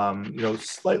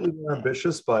 slightly more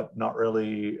ambitious, but not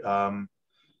really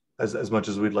as much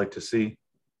as we'd like to see.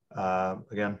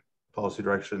 Again, policy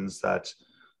directions that,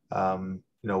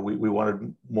 we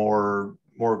wanted more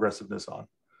aggressiveness on.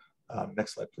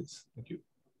 Next slide, please. Thank you.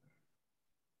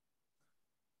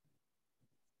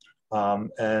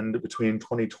 And between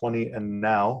 2020 and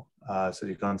now,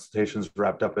 city consultations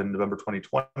wrapped up in November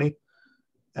 2020,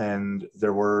 and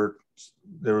there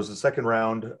was a second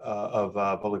round of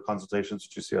public consultations,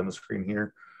 which you see on the screen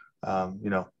here,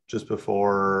 just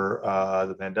before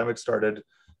the pandemic started,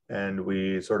 and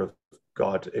we sort of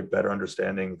got a better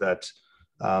understanding that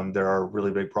there are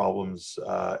really big problems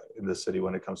in the city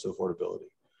when it comes to affordability.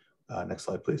 Next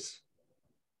slide, please.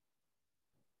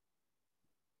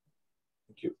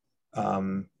 Thank you.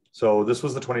 So this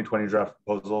was the 2020 draft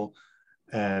proposal.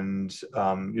 And,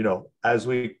 as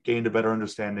we gained a better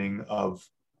understanding of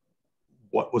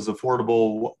what was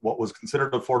affordable, what was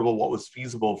considered affordable, what was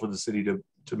feasible for the city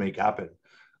to make happen,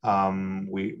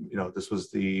 this was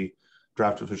the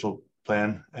draft official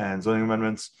plan and zoning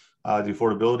amendments. The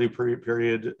affordability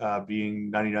period being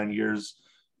 99 years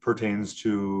pertains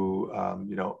to,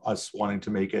 us wanting to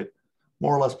make it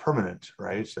more or less permanent,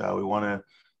 right? We want to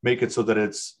make it so that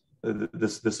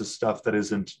this is stuff that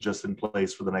isn't just in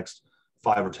place for the next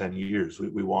 5 or 10 years.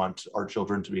 We want our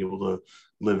children to be able to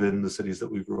live in the cities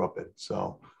that we grew up in.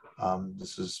 So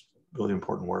this is really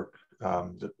important work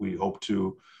that we hope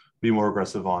to be more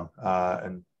aggressive on.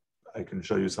 And I can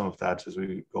show you some of that as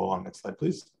we go along. Next slide,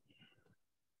 please.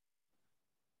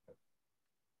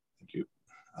 Thank you.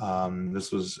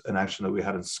 This was an action that we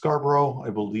had in Scarborough. I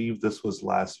believe this was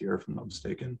last year, if I'm not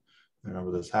mistaken. I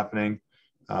remember this happening.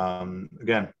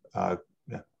 Again, yeah,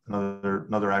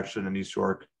 another action in East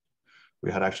York.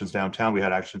 We had actions downtown. We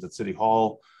had actions at City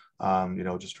Hall. You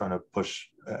know, just trying to push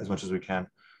as much as we can.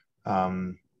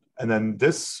 And then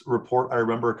this report, I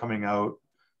remember coming out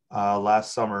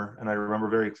last summer, and I remember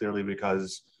very clearly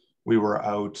because we were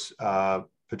out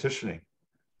petitioning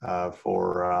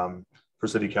for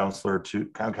city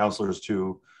councillors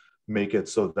to make it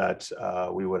so that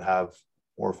we would have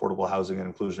more affordable housing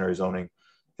and inclusionary zoning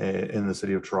in the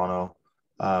city of Toronto.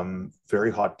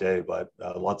 Very hot day, but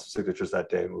lots of signatures that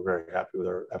day, and we're very happy with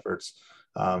our efforts.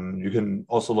 You can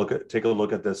also take a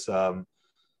look at this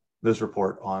this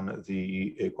report on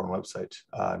the ACORN website.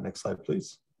 Next slide,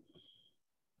 please.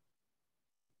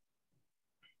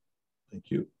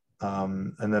 Thank you.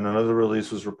 And then another report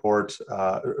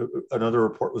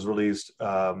was released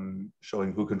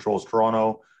showing who controls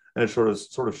Toronto, and it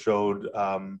sort of showed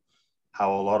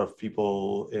how a lot of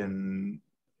people in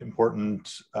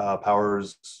important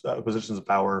positions of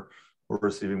power were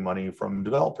receiving money from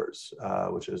developers,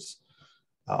 which is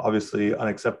obviously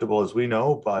unacceptable, as we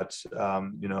know, but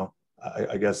you know,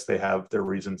 I guess they have their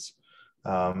reasons,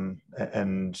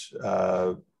 and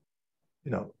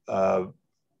you know,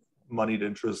 moneyed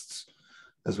interests,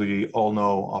 as we all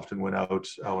know, often win out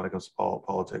when it comes to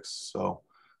politics. So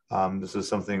this is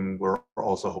something we're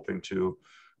also hoping to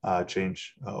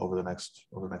change over the next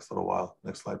little while.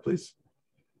 Next slide, please.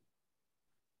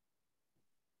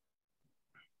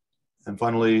 And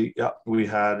finally, yeah, we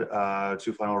had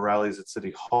 2 final rallies at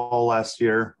City Hall last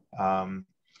year,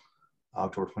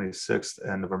 October 26th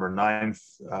and November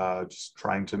 9th, just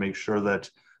trying to make sure that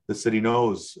the city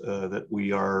knows that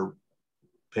we are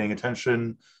paying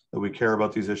attention, that we care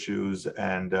about these issues,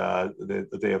 and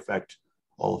that they affect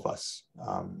all of us.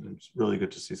 It's really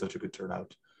good to see such a good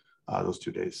turnout those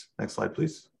 2 days. Next slide,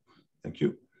 please. Thank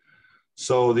you.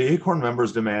 So the ACORN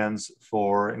members' demands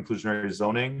for inclusionary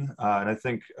zoning, and I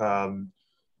think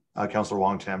Councillor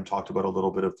Wong-Tam talked about a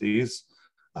little bit of these,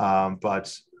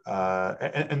 but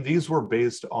these were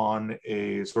based on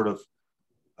a sort of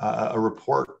a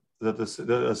report that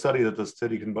a study that the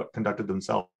city conducted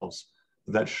themselves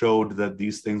that showed that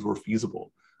these things were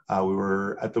feasible. We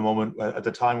were at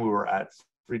the time we were at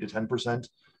 3 to 10%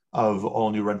 of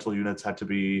all new rental units had to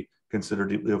be considered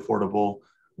deeply affordable.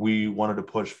 We wanted to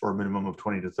push for a minimum of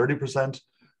 20 to 30%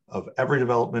 of every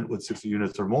development with 60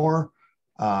 units or more,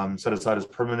 set aside as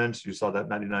permanent. You saw that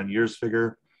 99 years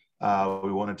figure.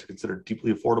 We wanted to consider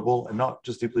deeply affordable, and not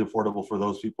just deeply affordable for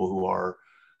those people who are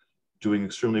doing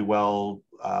extremely well,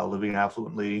 living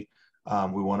affluently.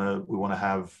 We want to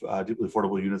have deeply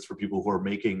affordable units for people who are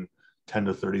making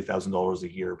 $10,000 to $30,000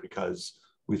 a year, because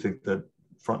we think that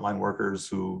frontline workers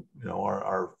who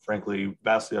are frankly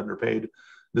vastly underpaid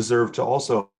deserve to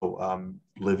also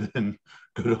live in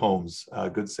good homes,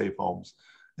 good safe homes,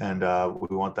 and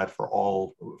we want that for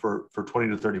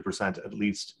 20 to 30% at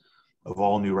least of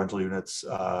all new rental units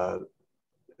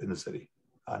in the city.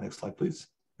 Next slide, please.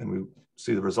 And we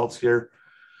see the results here.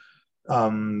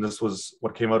 This was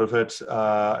what came out of it.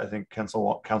 I think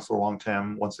Councillor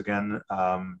Wong-Tam once again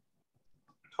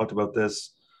talked about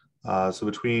this. So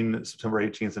between September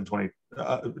 18th and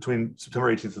between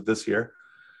September 18th of this year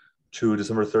to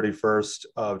December 31st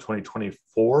of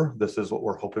 2024, this is what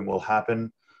we're hoping will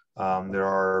happen. There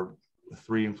are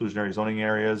 3 inclusionary zoning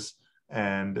areas,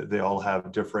 and they all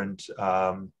have different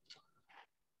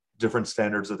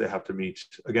standards that they have to meet.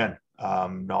 Again,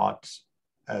 not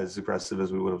as aggressive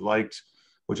as we would have liked,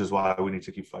 which is why we need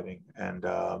to keep fighting. And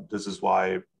this is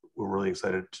why we're really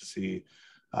excited to see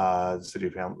the city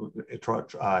of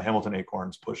Hamilton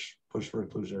ACORN's push for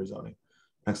inclusionary zoning.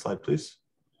 Next slide, please.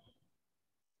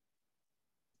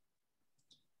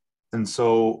 And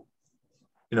so,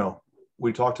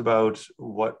 we talked about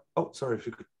what, oh, sorry, if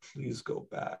you could please go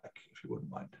back, if you wouldn't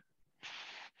mind.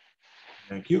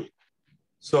 Thank you.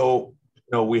 So,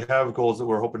 we have goals that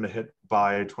we're hoping to hit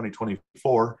by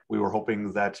 2024. We were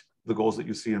hoping that the goals that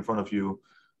you see in front of you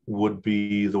would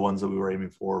be the ones that we were aiming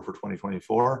for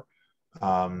 2024.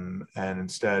 And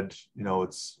instead,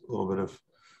 it's a little bit of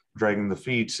dragging the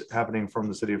feet happening from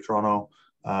the city of Toronto.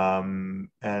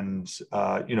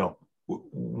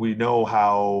 We know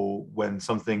how when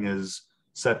something is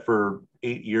set for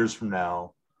 8 years from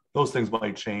now, those things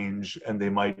might change and they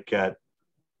might get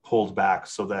pulled back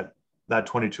so that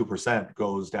 22%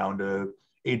 goes down to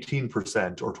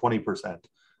 18% or 20%.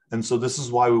 And so this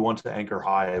is why we want to anchor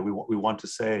high. We want to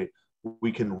say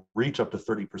we can reach up to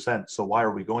 30%. So why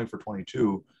are we going for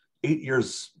 22, 8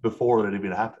 years before that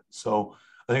even happened? So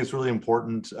I think it's really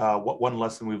important. One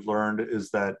lesson we've learned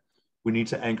is that we need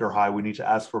to anchor high. We need to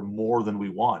ask for more than we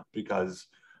want, because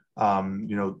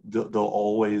you know, they'll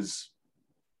always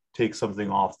take something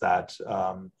off that,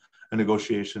 and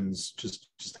negotiations just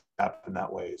happen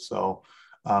that way. So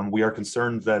we are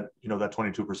concerned that, you know, that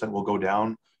 22% will go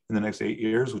down in the next 8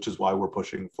 years, which is why we're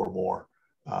pushing for more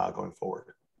going forward.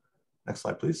 Next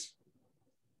slide, please.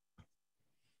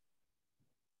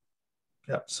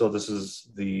 Yeah, so this is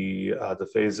the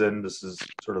phase-in. This is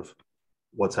sort of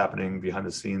what's happening behind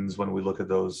the scenes when we look at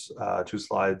those two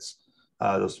slides,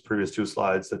 those previous two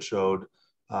slides that showed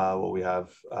what we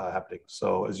have happening.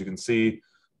 So as you can see,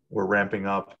 we're ramping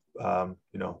up,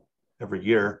 you know, every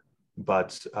year.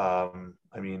 But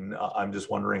I mean, I'm just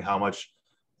wondering how much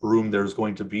room there's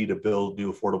going to be to build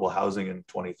new affordable housing in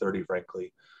 2030,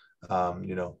 frankly.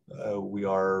 You know, we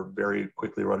are very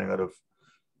quickly running out of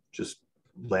just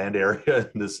land area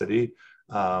in the city.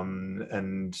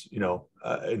 And, you know,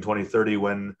 in 2030,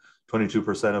 when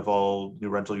 22% of all new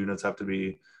rental units have to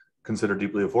be considered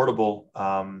deeply affordable,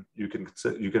 you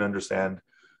can understand,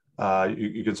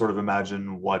 you can sort of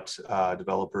imagine what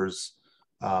developers'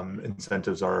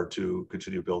 incentives are to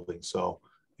continue building. So,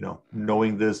 you know,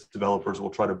 knowing this, developers will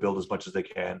try to build as much as they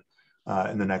can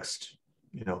in the next,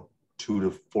 you know, 2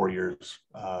 to 4 years,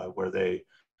 where they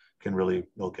can really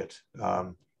milk it.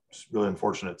 It's really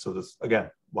unfortunate. So this, again,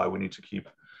 why we need to keep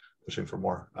pushing for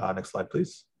more. Next slide,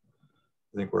 please.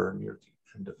 I think we're near the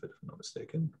end of it, if I'm not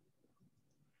mistaken.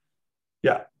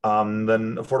 Yeah,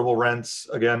 then affordable rents,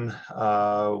 again,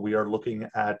 we are looking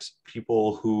at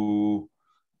people who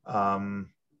have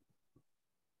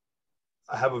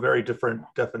a very different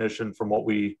definition from what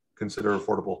we consider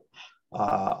affordable.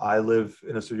 I live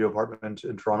in a studio apartment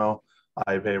in Toronto.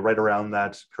 I pay right around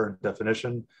that current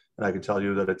definition, and I can tell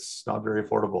you that it's not very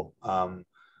affordable.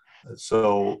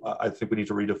 So I think we need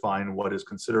to redefine what is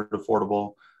considered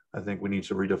affordable. I think we need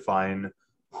to redefine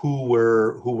who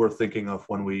we're thinking of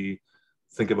when we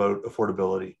think about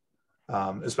affordability,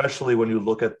 especially when you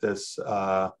look at this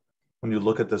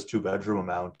 2-bedroom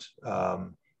amount.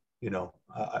 You know,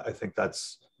 I think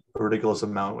that's a ridiculous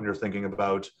amount when you're thinking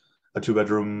about a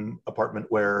 2-bedroom apartment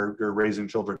where you're raising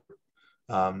children.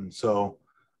 So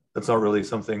that's not really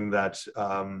something that,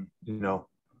 you know,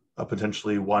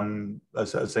 potentially a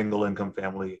single income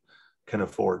family can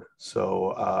afford.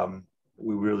 So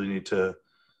we really need to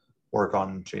work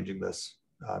on changing this.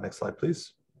 Next slide,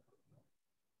 please.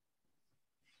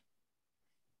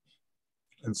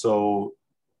 And so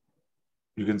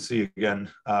you can see again,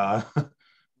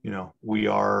 you know, we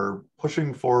are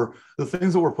pushing for the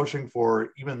things that we're pushing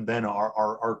for. Even then,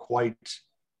 are quite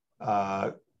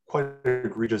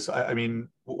egregious. I mean,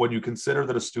 when you consider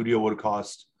that a studio would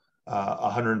cost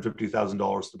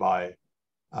 $150,000 to buy,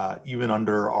 even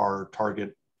under our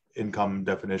target income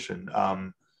definition,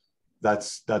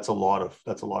 that's a lot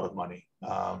of money.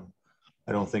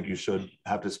 I don't think you should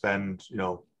have to spend, you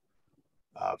know,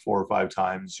 4 or 5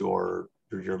 times your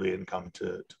yearly income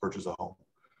to purchase a home.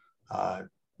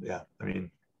 Yeah, I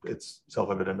mean, it's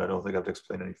self-evident. I don't think I have to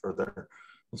explain any further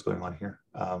what's going on here.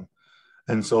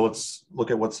 And so let's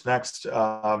look at what's next.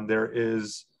 There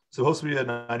is supposed to be a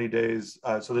 90 days.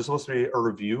 So there's supposed to be a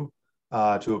review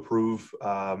to approve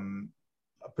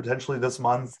potentially this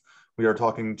month. We are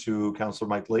talking to Councillor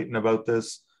Mike Layton about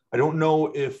this. I don't know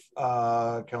if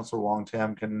Councillor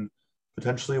Wong-Tam can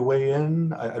potentially weigh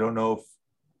in. I don't know if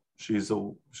she's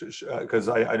because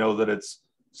I know that it's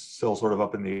still sort of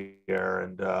up in the air,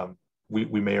 and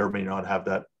we may or may not have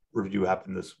that review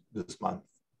happen this month,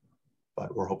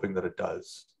 but we're hoping that it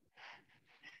does.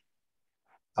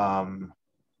 And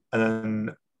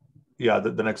then, yeah,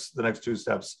 the next 2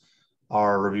 steps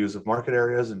are reviews of market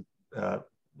areas and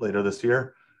later this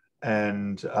year,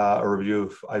 and a review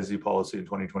of IZ policy in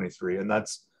 2023. And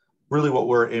that's really what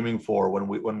we're aiming for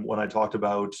when I talked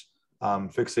about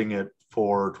fixing it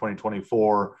for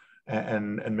 2024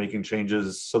 and making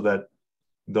changes so that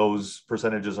those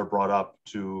percentages are brought up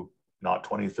to not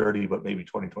 2030, but maybe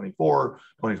 2024,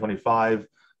 2025.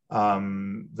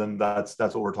 Then that's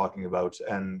what we're talking about.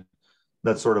 And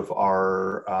that's sort of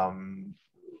our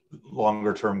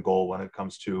longer term goal when it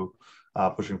comes to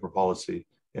pushing for policy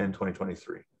in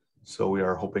 2023. So we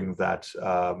are hoping that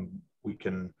we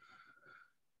can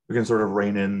sort of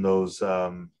rein in those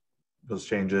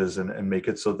changes and make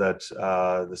it so that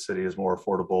the city is more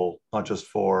affordable, not just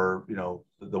for, you know,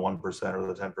 the 1% or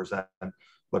the 10%,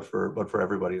 but for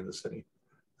everybody in the city.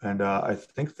 And I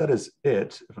think that is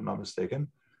it, if I'm not mistaken.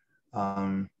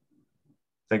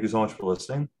 Thank you so much for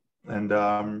listening. And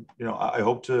you know, I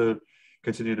hope to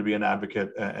continue to be an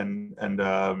advocate and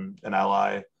an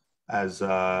ally as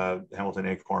Hamilton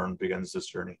ACORN begins this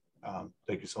journey.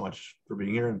 Thank you so much for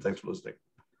being here, and thanks for listening.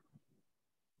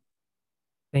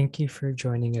 Thank you for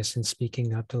joining us and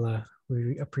speaking, Abdullah.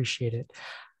 We appreciate it.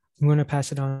 I'm going to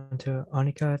pass it on to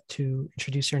Annika to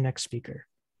introduce our next speaker.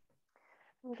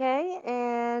 Okay,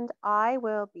 and I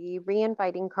will be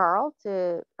re-inviting Carl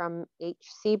from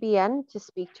HCBN to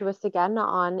speak to us again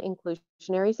on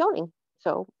inclusionary zoning.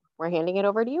 So we're handing it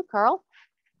over to you, Carl.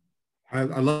 I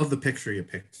love the picture you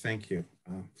picked. Thank you.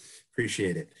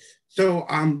 Appreciate it. So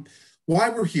why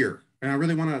we're here, and I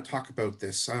really want to talk about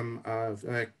this.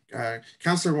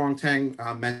 Councillor Wong-Tam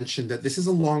mentioned that this is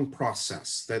a long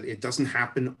process, that it doesn't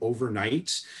happen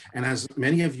overnight. And as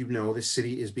many of you know, the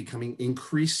city is becoming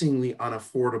increasingly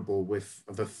unaffordable, with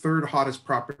the third hottest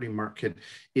property market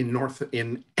in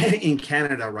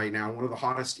Canada right now, one of the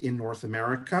hottest in North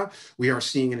America. We are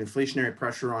seeing an inflationary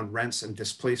pressure on rents and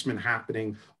displacement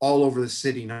happening all over the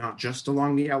city, not just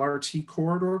along the LRT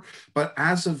corridor, but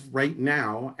as of right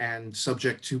now, and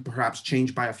subject to perhaps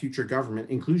change by a future government,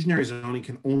 inclusionary zoning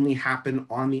can only happen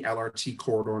on the LRT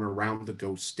corridor and around the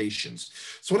GO stations.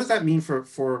 So what does that mean for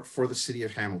the city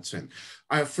of Hamilton?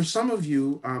 For some of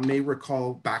you may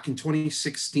recall back in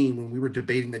 2016 when we were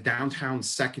debating the downtown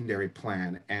secondary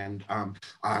plan, and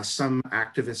some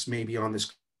activists may be on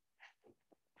this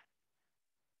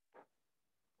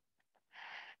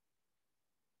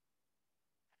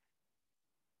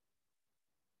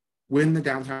when the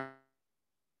downtown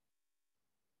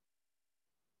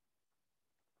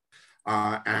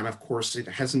and of course it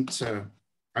hasn't,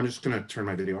 I'm just going to turn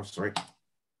my video off, sorry.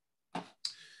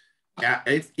 Yeah,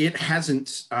 it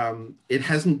hasn't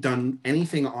done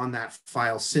anything on that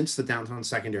file since the downtown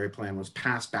secondary plan was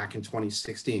passed back in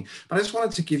 2016. But I just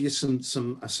wanted to give you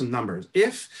some numbers.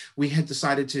 If we had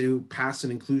decided to pass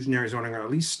an inclusionary zoning, or at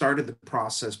least started the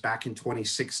process back in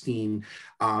 2016,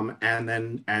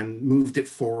 and moved it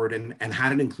forward and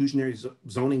had an inclusionary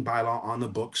zoning bylaw on the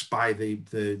books by the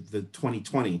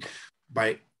 2020,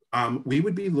 we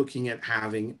would be looking at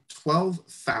having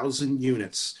 12,000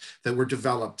 units that were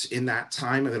developed in that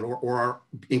time, or are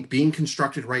being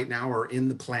constructed right now, or in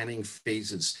the planning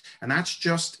phases. And that's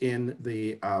just in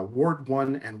the Ward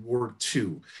 1 and Ward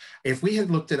 2. If we had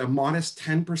looked at a modest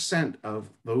 10% of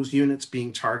those units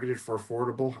being targeted for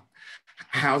affordable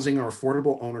housing or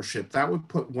affordable ownership, that would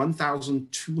put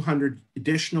 1,200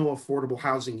 additional affordable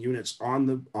housing units on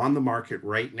the market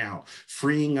right now,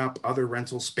 freeing up other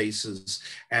rental spaces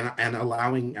and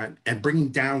allowing and bringing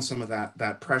down some of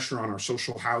that pressure on our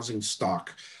social housing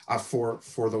stock for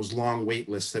those long wait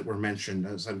lists that were mentioned.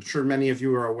 As I'm sure many of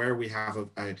you are aware, we have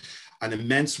an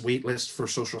immense wait list for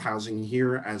social housing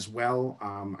here as well.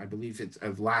 I believe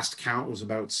at last count was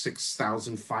about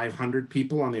 6,500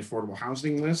 people on the affordable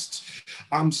housing list.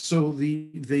 So the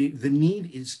need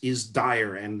is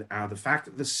dire, and the fact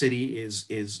that the city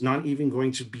is not even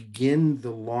going to begin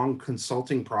the long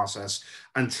consulting process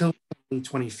until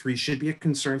 2023 should be a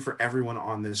concern for everyone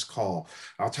on this call.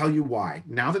 I'll tell you why.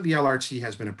 Now that the LRT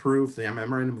has been approved, the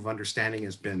memorandum of understanding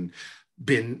has been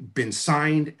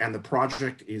signed, and the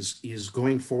project is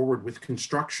going forward with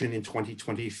construction in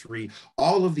 2023,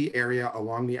 all of the area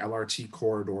along the LRT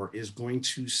corridor is going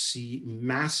to see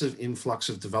massive influx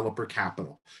of developer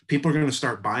capital. People are going to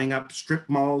start buying up strip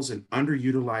malls and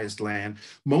underutilized land.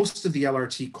 Most of the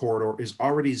LRT corridor is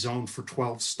already zoned for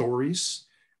 12 stories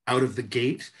out of the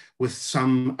gate, with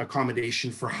some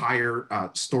accommodation for higher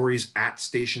stories at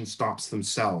station stops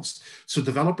themselves. So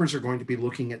developers are going to be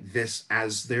looking at this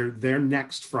as their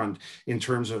next front in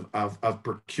terms of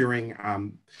procuring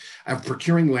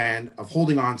land, of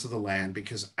holding on to the land,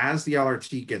 because as the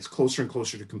LRT gets closer and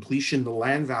closer to completion, the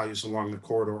land values along the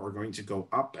corridor are going to go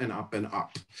up and up and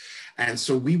up. And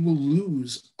so we will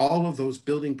lose all of those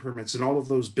building permits and all of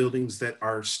those buildings that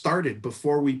are started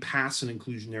before we pass an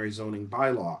inclusionary zoning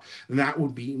bylaw. And that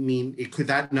would mean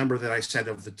that number that I said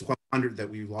of the 1,200 that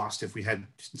we lost if we had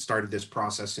started this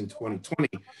process in 2020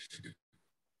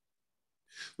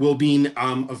 will mean,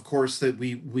 of course, that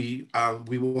we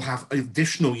will have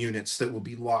additional units that will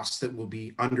be lost, that will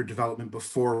be under development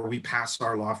before we pass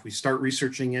our law. If we start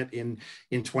researching it in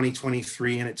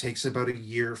 2023, and it takes about a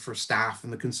year for staff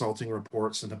and the consulting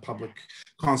reports and the public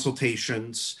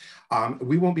consultations,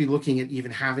 we won't be looking at even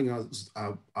having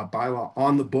a bylaw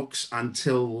on the books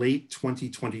until late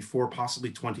 2024,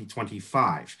 possibly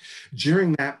 2025.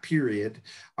 During that period,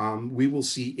 we will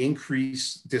see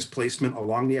increased displacement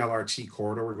along the LRT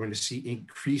corridor. corridor, we're going to see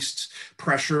increased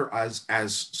pressure as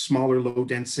smaller low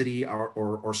density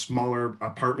or smaller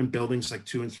apartment buildings like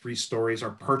 2 and 3 stories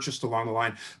are purchased along the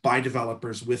line by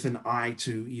developers with an eye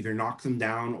to either knock them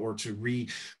down or to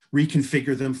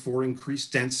reconfigure them for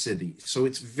increased density. So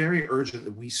it's very urgent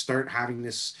that we start having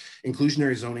this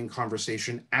inclusionary zoning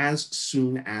conversation as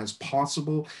soon as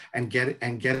possible and get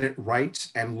it right,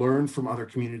 and learn from other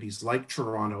communities like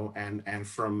Toronto and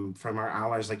from our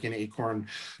allies like in ACORN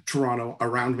Toronto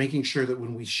around making sure that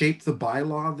when we shape the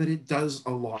bylaw that it does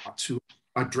a lot to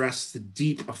address the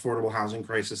deep affordable housing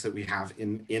crisis that we have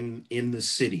in the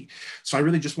city. So I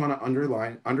really just want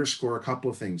to underscore a couple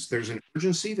of things. There's an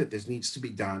urgency that this needs to be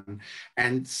done.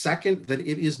 And second, that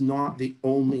it is not the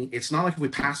only, it's not like if we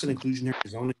pass an inclusionary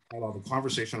zoning bylaw, the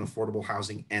conversation on affordable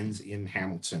housing ends in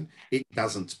Hamilton. It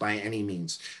doesn't by any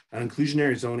means. An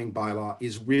inclusionary zoning bylaw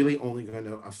is really only going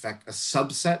to affect a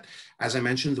subset, as I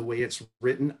mentioned, the way it's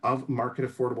written, of market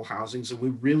affordable housing. So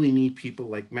we really need people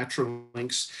like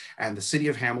Metrolinx and the City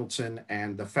of Hamilton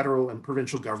and the federal and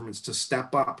provincial governments to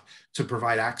step up to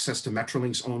provide access to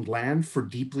Metrolinx owned land for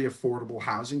deeply affordable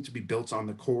housing to be built on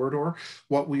the corridor.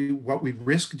 What we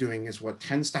risk doing is what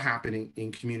tends to happen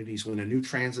in communities when a new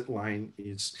transit line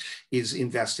is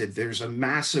invested. There's a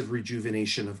massive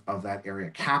rejuvenation of that area.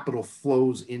 Capital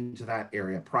flows into that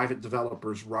area. Private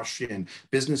developers rush in.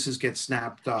 Businesses get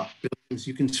snapped up.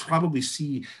 You can probably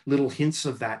see little hints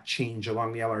of that change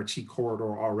along the LRT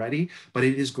corridor already, but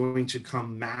it is going to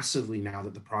come massively now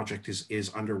that the project is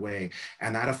underway.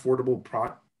 And that affordable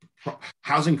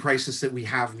housing crisis that we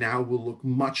have now will look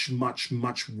much, much,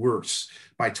 much worse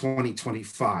by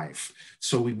 2025.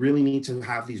 So we really need to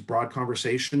have these broad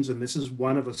conversations. And this is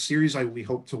one of a series we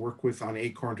hope to work with on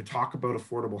ACORN to talk about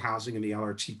affordable housing in the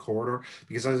LRT corridor,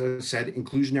 because as I said,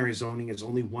 inclusionary zoning is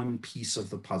only one piece of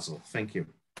the puzzle. Thank you.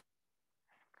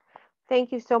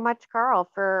 Thank you so much, Carl,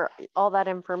 for all that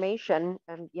information.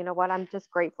 And you know what, I'm just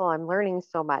grateful. I'm learning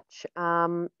so much.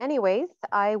 Anyways,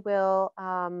 I will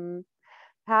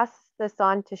pass this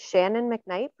on to Shannon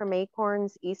McKnight from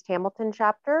ACORN's East Hamilton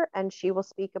chapter, and she will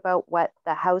speak about what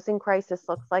the housing crisis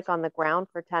looks like on the ground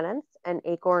for tenants and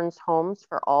ACORN's Homes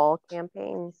for All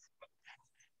campaigns.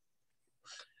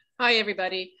 Hi,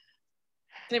 everybody.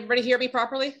 Can everybody hear me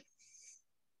properly?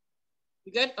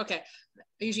 You good? Okay.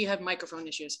 I usually have microphone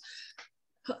issues.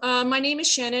 My name is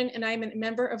Shannon, and I'm a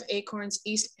member of ACORN's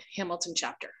East Hamilton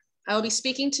chapter. I will be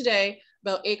speaking today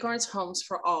about ACORN's Homes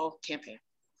for All campaign.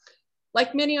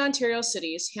 Like many Ontario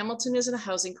cities, Hamilton is in a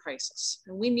housing crisis,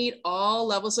 and we need all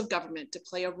levels of government to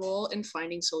play a role in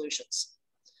finding solutions.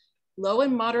 Low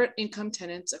and moderate income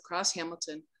tenants across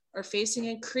Hamilton are facing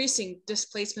increasing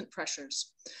displacement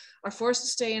pressures, are forced to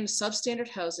stay in substandard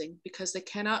housing because they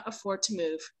cannot afford to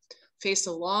move, face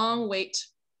a long wait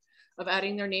of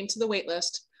adding their name to the wait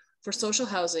list for social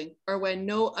housing, or when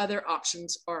no other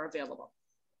options are available.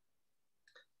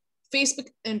 Face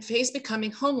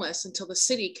becoming homeless until the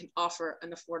city can offer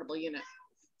an affordable unit.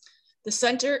 The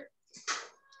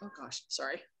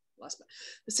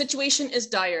situation is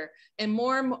dire, and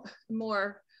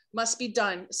more must be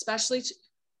done, especially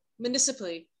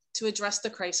municipally, to address the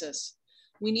crisis.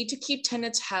 We need to keep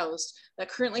tenants housed that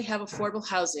currently have affordable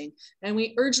housing, and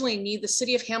we urgently need the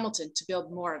City of Hamilton to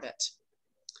build more of it.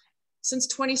 Since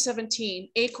 2017,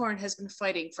 ACORN has been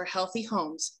fighting for healthy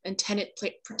homes and tenant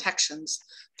protections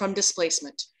from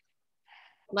displacement.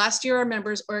 Last year, our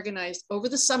members organized over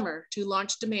the summer to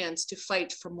launch demands to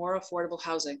fight for more affordable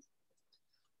housing.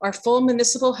 Our full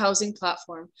municipal housing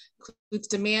platform includes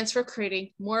demands for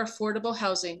creating more affordable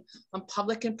housing on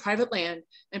public and private land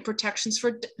and protections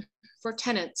for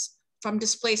tenants from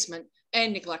displacement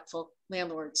and neglectful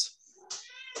landlords.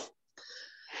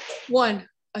 1,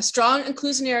 a strong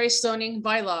inclusionary zoning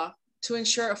bylaw to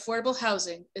ensure affordable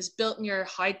housing is built near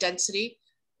high density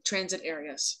transit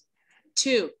areas.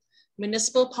 2,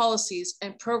 municipal policies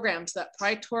and programs that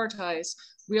prioritize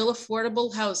real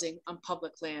affordable housing on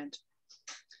public land.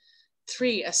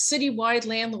 3, a citywide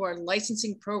landlord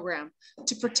licensing program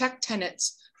to protect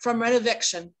tenants from rent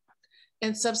eviction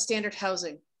and substandard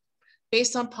housing,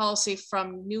 based on policy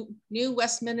from New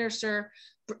Westminster,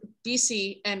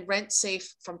 BC, and Rent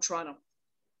Safe from Toronto.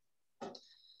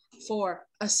 4,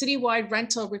 a citywide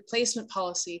rental replacement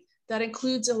policy that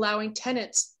includes allowing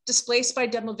tenants displaced by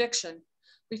demolition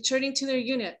returning to their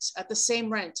units at the same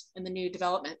rent in the new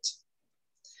development.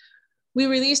 We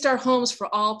released our Homes for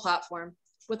All platform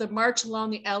with a march along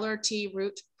the LRT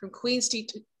route from Queen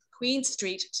Street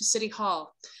to City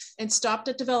Hall, and stopped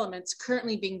at developments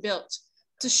currently being built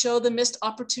to show the missed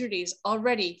opportunities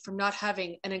already from not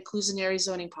having an inclusionary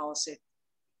zoning policy.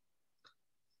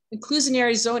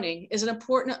 Inclusionary zoning is an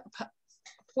important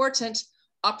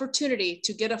opportunity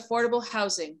to get affordable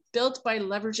housing built by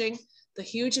leveraging the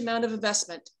huge amount of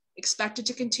investment expected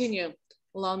to continue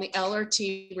along the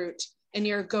LRT route and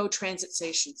near GO transit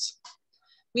stations.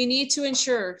 We need to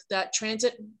ensure that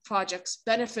transit projects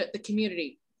benefit the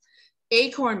community.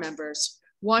 ACORN members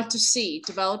want to see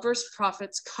developers'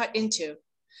 profits cut into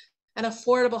and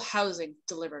affordable housing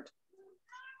delivered.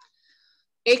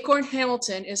 ACORN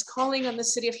Hamilton is calling on the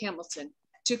City of Hamilton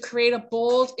to create a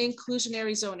bold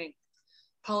inclusionary zoning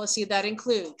policy that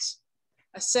includes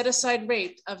a set-aside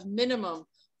rate of minimum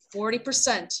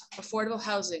 40% affordable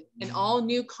housing in all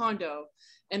new condo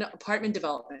and apartment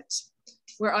developments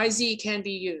where IZ can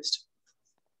be used.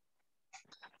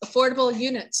 Affordable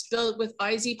units built with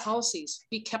IZ policies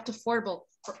be kept affordable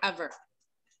forever.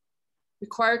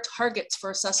 Require targets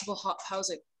for accessible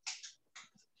housing.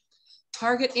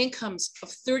 Target incomes of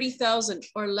 $30,000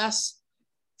 or less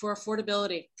for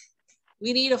affordability.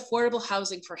 We need affordable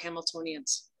housing for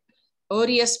Hamiltonians.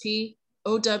 ODSP,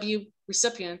 OW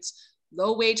recipients,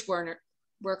 low-wage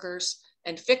workers,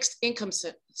 and fixed income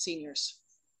seniors.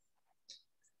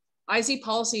 IZ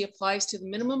policy applies to the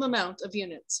minimum amount of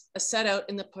units as set out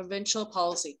in the provincial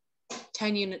policy,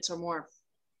 10 units or more.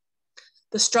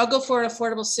 The struggle for an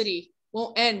affordable city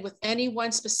won't end with any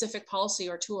one specific policy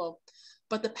or tool,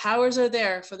 but the powers are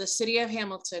there for the City of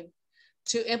Hamilton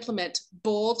to implement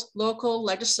bold local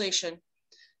legislation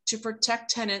to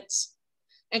protect tenants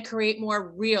and create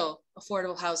more real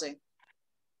affordable housing.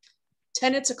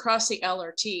 Tenants across the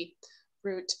LRT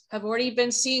route have already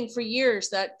been seeing for years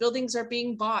that buildings are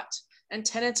being bought and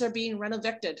tenants are being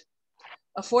rent-evicted.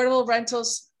 Affordable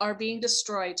rentals are being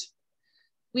destroyed.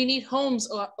 We need homes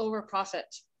over profit.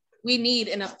 We need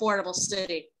an affordable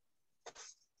city.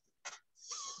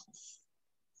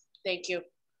 Thank you.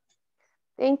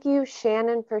 Thank you,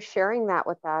 Shannon, for sharing that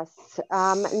with us.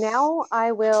 Now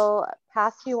I will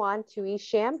pass you on to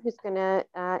Isham, who's going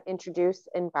to introduce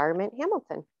Environment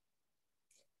Hamilton.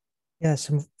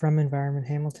 Yes, from Environment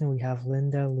Hamilton, we have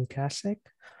Linda Lukasik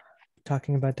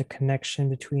talking about the connection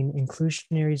between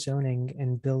inclusionary zoning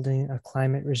and building a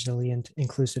climate resilient,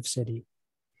 inclusive city.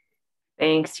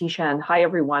 Thanks, Hishan. Hi,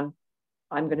 everyone.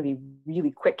 I'm going to be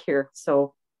really quick here.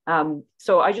 So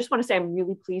I just want to say I'm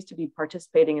really pleased to be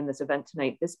participating in this event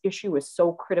tonight. This issue is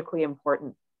so critically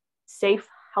important. Safe,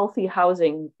 healthy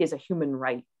housing is a human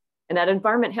right. And at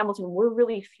Environment Hamilton, we're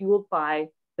really fueled by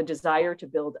the desire to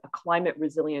build a climate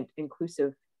resilient,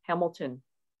 inclusive Hamilton.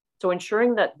 So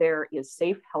ensuring that there is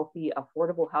safe, healthy,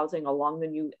 affordable housing along the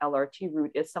new LRT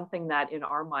route is something that in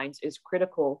our minds is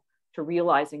critical to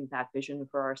realizing that vision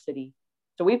for our city.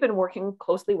 So we've been working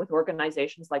closely with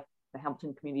organizations like the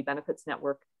Hamilton Community Benefits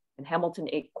Network and Hamilton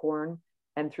ACORN,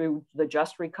 and through the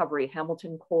Just Recovery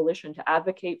Hamilton Coalition to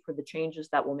advocate for the changes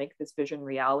that will make this vision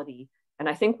reality. And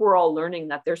I think we're all learning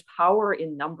that there's power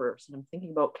in numbers. And I'm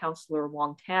thinking about Councillor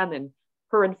Wong-Tam and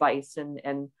her advice. And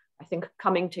I think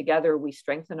coming together, we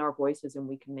strengthen our voices and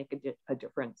we can make a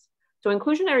difference. So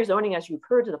inclusionary zoning, as you've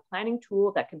heard, is a planning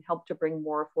tool that can help to bring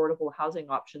more affordable housing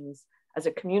options as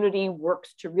a community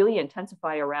works to really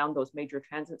intensify around those major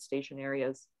transit station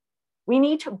areas. We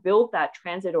need to build that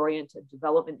transit-oriented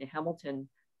development in Hamilton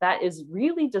that is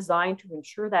really designed to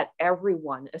ensure that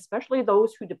everyone, especially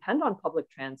those who depend on public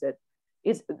transit,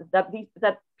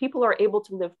 that people are able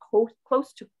to live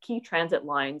close to key transit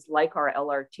lines like our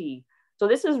LRT. So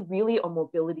this is really a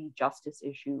mobility justice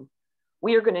issue.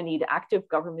 We are going to need active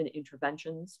government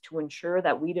interventions to ensure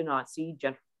that we do not see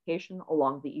gentrification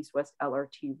along the East-West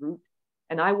LRT route.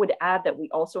 And I would add that we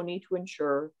also need to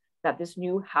ensure that this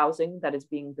new housing that is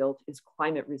being built is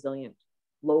climate resilient,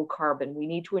 low carbon. We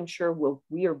need to ensure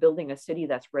we are building a city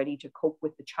that's ready to cope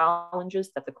with the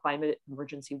challenges that the climate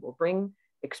emergency will bring,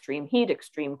 extreme heat,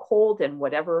 extreme cold, and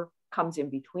whatever comes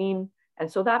in between.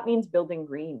 And so that means building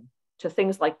green to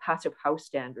things like passive house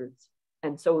standards.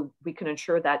 And so we can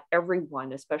ensure that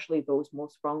everyone, especially those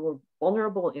most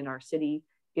vulnerable in our city,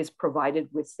 is provided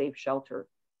with safe shelter.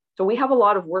 So we have a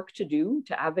lot of work to do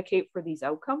to advocate for these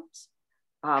outcomes,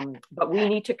 but we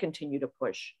need to continue to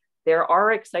push. There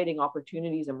are exciting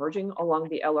opportunities emerging along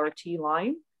the LRT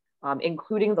line,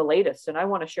 including the latest. And I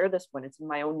want to share this one. It's in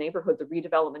my own neighborhood, the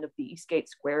redevelopment of the Eastgate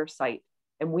Square site.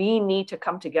 And we need to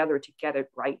come together to get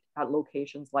it right at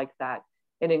locations like that.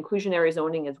 And inclusionary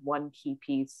zoning is one key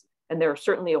piece. And there are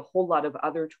certainly a whole lot of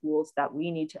other tools that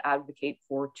we need to advocate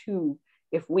for too,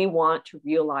 if we want to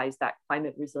realize that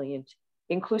climate resilient,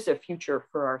 inclusive future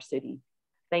for our city.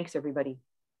 Thanks, everybody.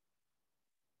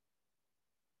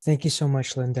 Thank you so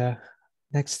much, Linda.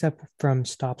 Next up from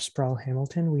Stop Sprawl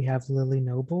Hamilton, we have Lilly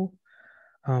Noble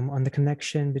on the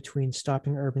connection between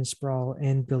stopping urban sprawl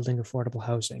and building affordable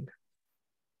housing.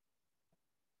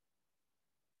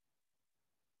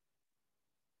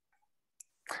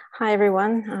 Hi,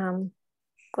 everyone.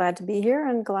 Glad to be here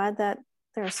and glad that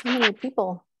there are so many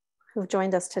people who've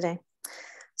joined us today.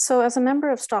 So as a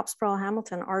member of Stop Sprawl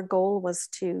Hamilton, our goal was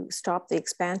to stop the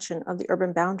expansion of the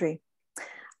urban boundary.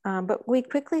 But we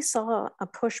quickly saw a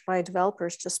push by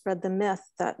developers to spread the myth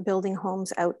that building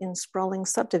homes out in sprawling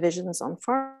subdivisions on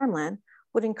farmland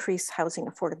would increase housing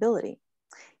affordability.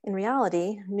 In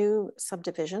reality, in new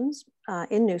subdivisions,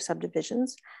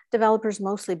 developers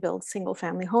mostly build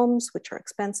single-family homes, which are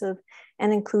expensive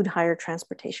and include higher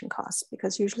transportation costs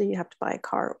because usually you have to buy a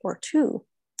car or two.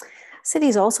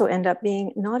 Cities also end up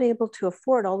being not able to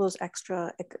afford all those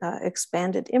extra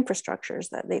expanded infrastructures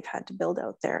that they've had to build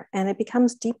out there, and it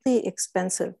becomes deeply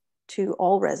expensive to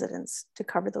all residents to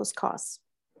cover those costs.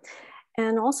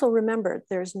 And also remember,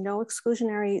 there's no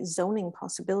exclusionary zoning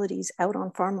possibilities out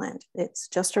on farmland. It's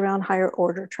just around higher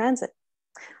order transit.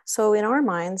 So in our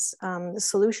minds, the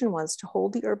solution was to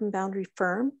hold the urban boundary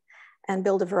firm and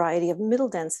build a variety of middle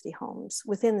density homes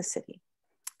within the city,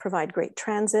 provide great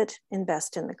transit,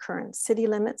 invest in the current city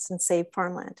limits, and save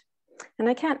farmland. And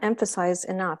I can't emphasize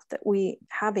enough that we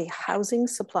have a housing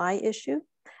supply issue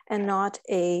and not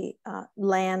a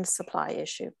land supply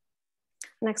issue.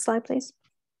 Next slide, please.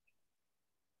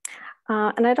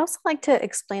 And I'd also like to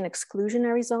explain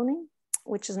exclusionary zoning,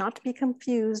 which is not to be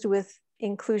confused with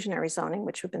inclusionary zoning,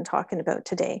 which we've been talking about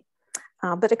today.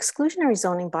 But exclusionary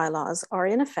zoning bylaws are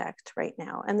in effect right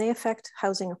now, and they affect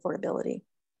housing affordability.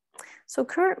 So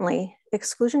currently,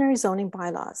 exclusionary zoning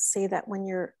bylaws say that when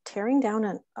you're tearing down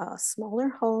a smaller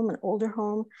home, an older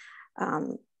home,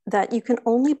 that you can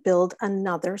only build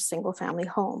another single family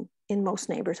home in most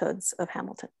neighborhoods of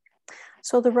Hamilton.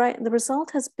 So the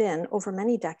result has been, over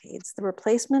many decades, the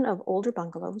replacement of older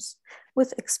bungalows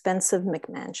with expensive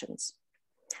McMansions.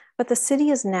 But the city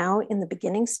is now in the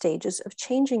beginning stages of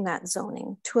changing that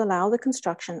zoning to allow the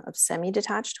construction of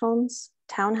semi-detached homes,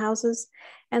 townhouses,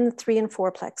 and the 3- and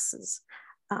 4-plexes,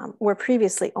 where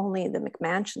previously only the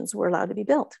McMansions were allowed to be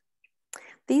built.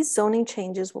 These zoning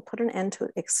changes will put an end to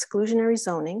exclusionary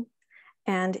zoning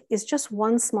and is just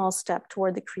one small step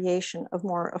toward the creation of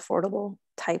more affordable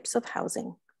types of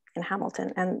housing in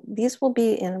Hamilton. And these will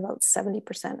be in about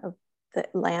 70% of the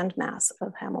land mass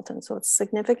of Hamilton. So it's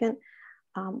significant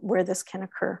where this can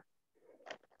occur.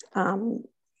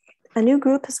 A new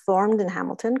group has formed in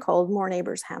Hamilton called More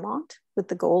Neighbors Hamont, with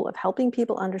the goal of helping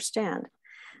people understand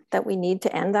that we need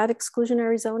to end that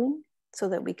exclusionary zoning so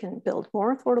that we can build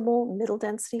more affordable middle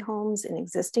density homes in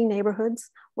existing neighborhoods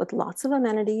with lots of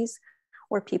amenities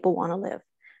where people want to live.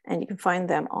 And you can find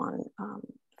them on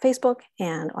Facebook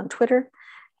and on Twitter.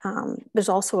 There's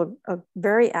also a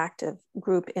very active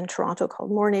group in Toronto called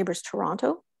More Neighbors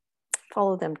Toronto.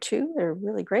 Follow them too, they're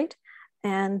really great.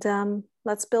 And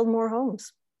let's build more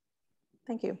homes.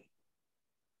 Thank you.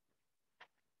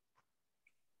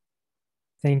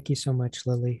 Thank you so much,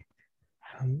 Lily.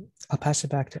 I'll pass it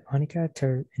back to Annika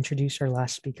to introduce our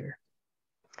last speaker.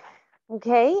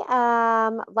 Okay,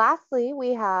 lastly,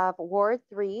 we have Ward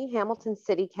 3 Hamilton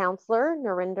City Councillor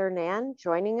Nrinder Nann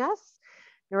joining us.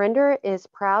 Nrinder is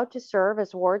proud to serve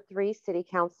as Ward 3 City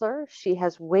Councillor. She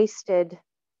has wasted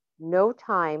no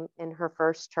time in her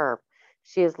first term.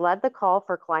 She has led the call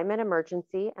for climate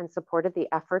emergency and supported the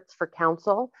efforts for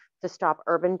council to stop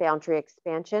urban boundary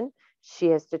expansion. She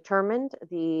has determined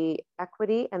the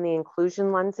equity and the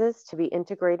inclusion lenses to be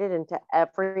integrated into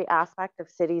every aspect of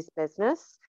city's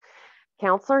business.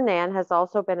 Councillor Nann has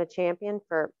also been a champion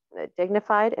for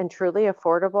dignified and truly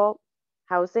affordable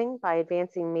housing by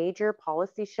advancing major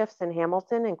policy shifts in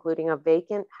Hamilton, including a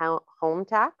vacant home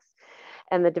tax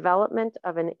and the development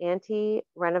of an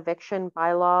anti-renoviction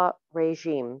bylaw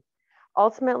regime.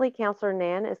 Ultimately, Councillor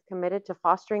Nann is committed to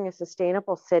fostering a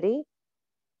sustainable city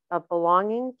of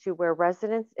belonging to where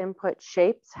residents' input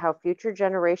shapes how future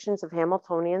generations of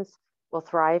Hamiltonians will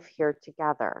thrive here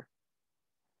together.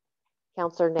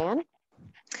 Councillor Nann.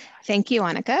 Thank you,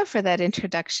 Annika, for that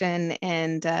introduction.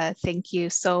 And thank you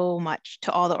so much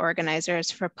to all the organizers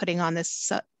for putting on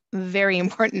this very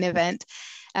important event.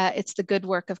 It's the good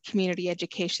work of community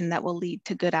education that will lead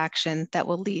to good action, that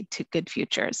will lead to good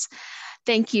futures.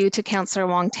 Thank you to Councillor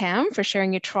Wong-Tam for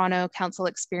sharing your Toronto Council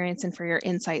experience and for your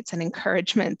insights and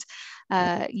encouragement.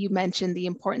 You mentioned the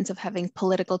importance of having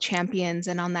political champions.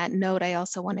 And on that note, I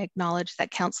also want to acknowledge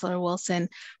that Councillor Wilson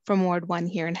from Ward 1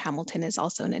 here in Hamilton is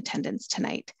also in attendance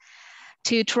tonight.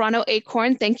 To Toronto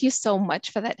ACORN, thank you so much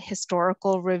for that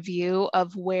historical review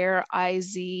of where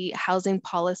IZ housing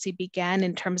policy began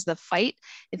in terms of the fight.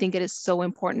 I think it is so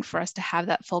important for us to have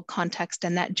that full context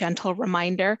and that gentle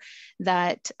reminder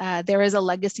that there is a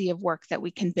legacy of work that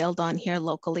we can build on here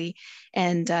locally.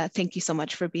 And thank you so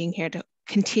much for being here to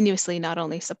continuously not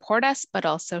only support us, but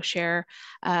also share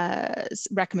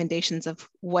recommendations of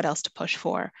what else to push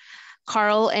for.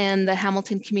 Carl and the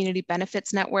Hamilton Community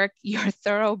Benefits Network, your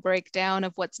thorough breakdown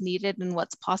of what's needed and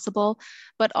what's possible,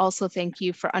 but also thank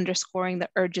you for underscoring the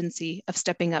urgency of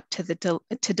stepping up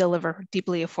to deliver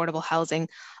deeply affordable housing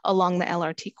along the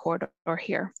LRT corridor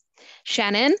here.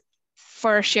 Shannon,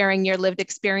 for sharing your lived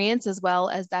experience as well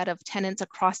as that of tenants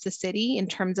across the city in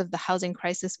terms of the housing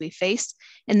crisis we face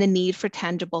and the need for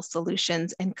tangible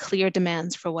solutions and clear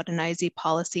demands for what an IZ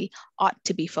policy ought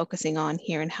to be focusing on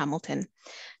here in Hamilton.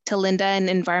 To Linda and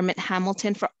Environment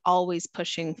Hamilton for always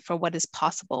pushing for what is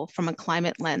possible from a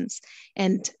climate lens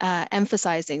and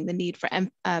emphasizing the need for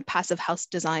passive house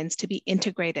designs to be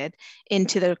integrated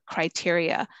into the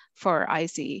criteria for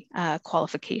IZ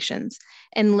qualifications.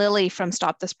 And Lilly from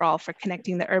Stop the Sprawl for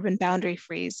connecting the urban boundary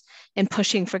freeze and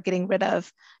pushing for getting rid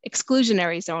of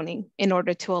exclusionary zoning in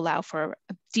order to allow for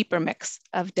a deeper mix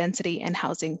of density and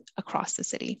housing across the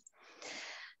city.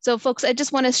 So folks, I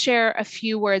just want to share a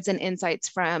few words and insights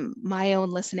from my own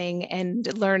listening and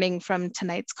learning from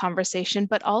tonight's conversation,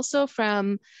 but also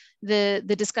from the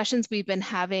discussions we've been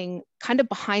having kind of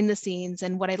behind the scenes.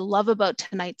 And what I love about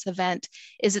tonight's event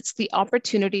is it's the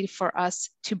opportunity for us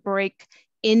to break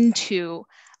into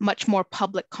much more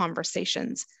public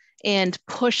conversations and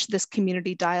push this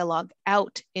community dialogue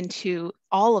out into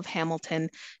all of Hamilton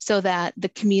so that the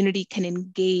community can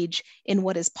engage in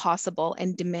what is possible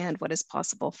and demand what is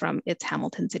possible from its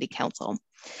Hamilton City Council.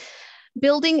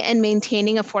 Building and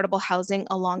maintaining affordable housing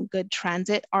along good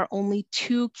transit are only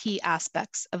two key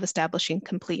aspects of establishing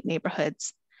complete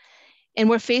neighborhoods. And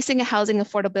we're facing a housing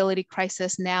affordability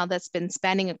crisis now that's been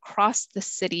spanning across the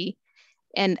city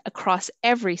and across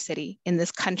every city in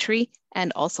this country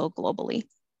and also globally.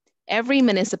 Every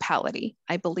municipality,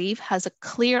 I believe, has a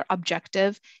clear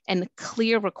objective and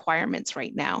clear requirements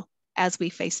right now as we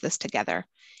face this together.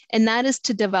 And that is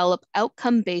to develop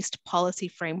outcome-based policy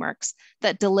frameworks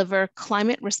that deliver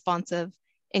climate responsive,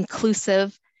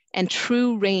 inclusive, and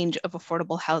true range of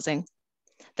affordable housing.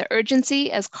 The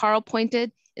urgency, as Carl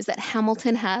pointed, is that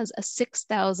Hamilton has a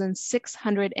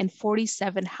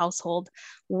 6,647 household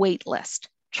wait list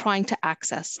trying to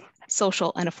access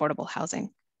social and affordable housing.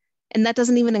 And that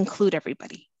doesn't even include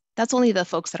everybody. That's only the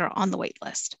folks that are on the wait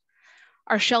list.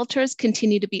 Our shelters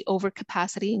continue to be over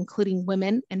capacity, including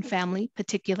women and family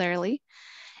particularly.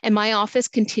 And my office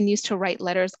continues to write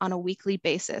letters on a weekly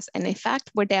basis. And in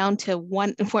fact, we're down to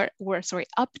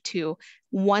up to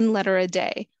one letter a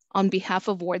day on behalf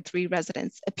of Ward 3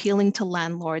 residents, appealing to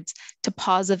landlords to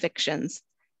pause evictions.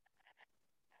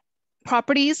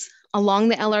 Properties along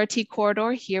the LRT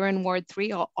corridor here in Ward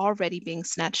 3 are already being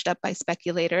snatched up by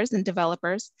speculators and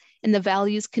developers, and the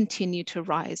values continue to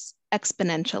rise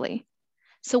exponentially.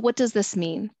 So what does this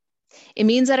mean? It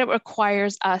means that it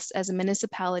requires us as a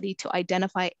municipality to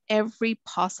identify every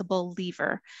possible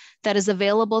lever that is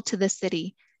available to the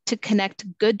city to connect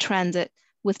good transit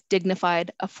with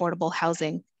dignified, affordable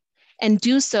housing, and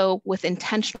do so with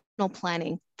intentional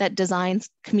planning that designs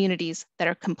communities that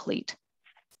are complete.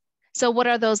 So what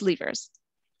are those levers?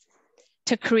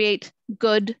 To create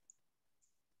good,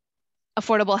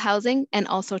 affordable housing and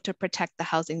also to protect the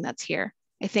housing that's here.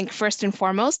 I think first and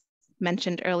foremost,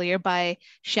 mentioned earlier by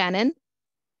Shannon,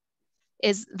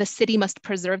 is the city must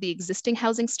preserve the existing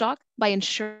housing stock by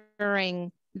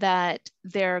ensuring that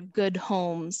their good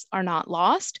homes are not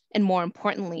lost, and more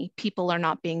importantly, people are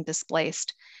not being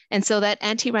displaced. And so that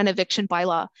anti-rent eviction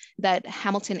bylaw that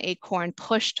Hamilton ACORN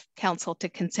pushed council to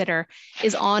consider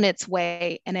is on its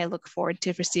way, and I look forward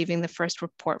to receiving the first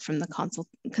report from the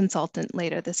consultant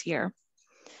later this year.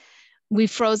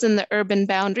 We've frozen the urban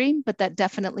boundary, but that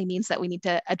definitely means that we need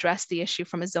to address the issue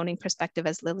from a zoning perspective,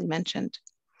 as Lilly mentioned.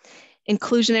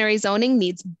 Inclusionary zoning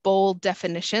needs bold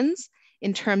definitions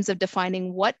in terms of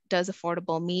defining what does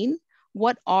affordable mean,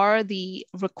 what are the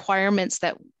requirements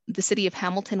that the city of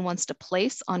Hamilton wants to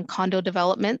place on condo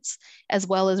developments, as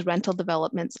well as rental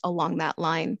developments along that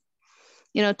line.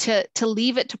 You know, to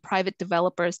leave it to private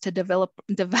developers to deliver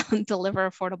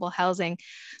affordable housing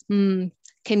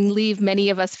can leave many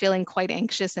of us feeling quite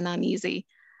anxious and uneasy.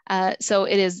 So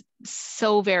it is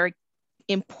so very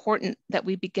important that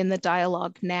we begin the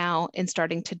dialogue now in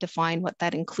starting to define what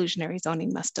that inclusionary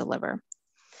zoning must deliver.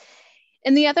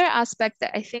 And the other aspect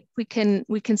that I think we can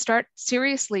start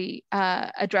seriously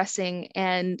addressing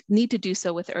and need to do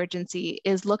so with urgency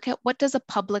is look at what does a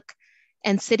public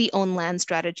and city-owned land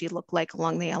strategy look like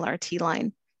along the LRT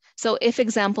line. So if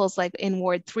examples like in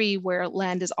Ward 3, where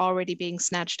land is already being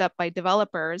snatched up by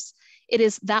developers, it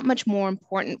is that much more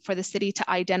important for the city to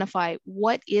identify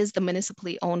what is the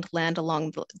municipally owned land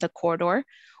along the corridor,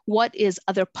 what is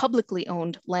other publicly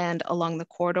owned land along the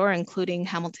corridor, including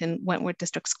Hamilton Wentworth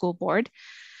District School Board,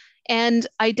 and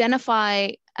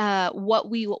identify what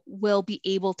we will be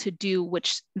able to do,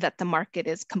 that the market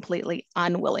is completely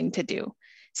unwilling to do.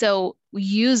 So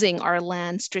using our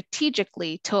land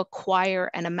strategically to acquire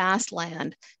and amass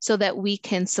land so that we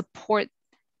can support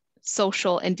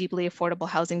social and deeply affordable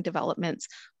housing developments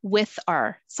with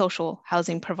our social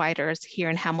housing providers here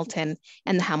in Hamilton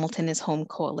and the Hamilton is Home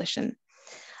Coalition.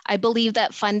 I believe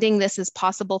that funding this is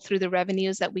possible through the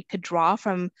revenues that we could draw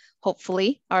from,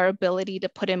 hopefully, our ability to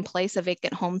put in place a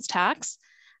vacant homes tax,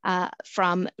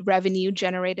 from revenue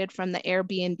generated from the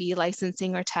Airbnb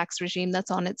licensing or tax regime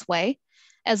that's on its way,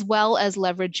 as well as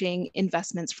leveraging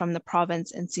investments from the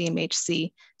province and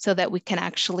CMHC so that we can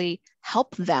actually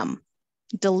help them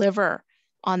deliver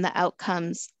on the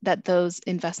outcomes that those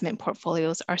investment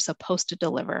portfolios are supposed to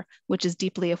deliver, which is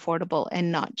deeply affordable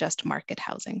and not just market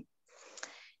housing.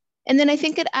 And then I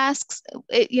think it asks,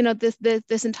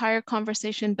 this entire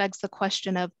conversation begs the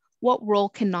question of what role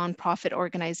can nonprofit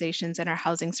organizations and our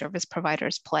housing service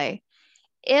providers play?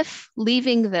 If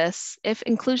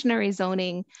inclusionary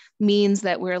zoning means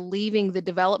that we're leaving the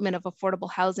development of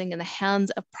affordable housing in the hands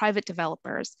of private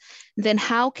developers, then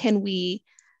how can we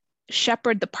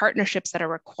shepherd the partnerships that are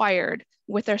required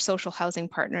with our social housing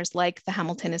partners like the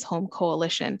Hamilton is Home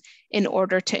Coalition in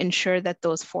order to ensure that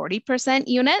those 40%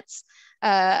 units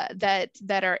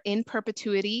that are in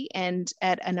perpetuity and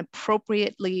at an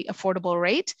appropriately affordable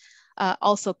rate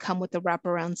also come with the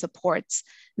wraparound supports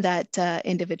that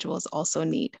individuals also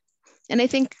need. And I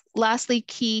think lastly,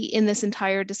 key in this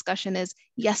entire discussion is,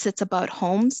 yes, it's about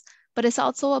homes, but it's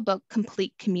also about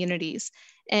complete communities.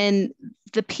 And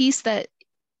the piece that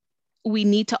we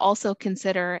need to also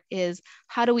consider is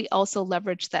how do we also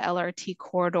leverage the LRT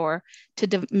corridor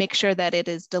to make sure that it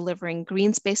is delivering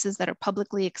green spaces that are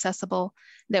publicly accessible,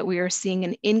 that we are seeing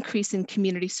an increase in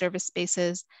community service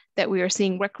spaces, that we are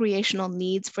seeing recreational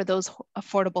needs for those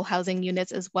affordable housing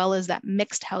units, as well as that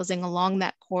mixed housing along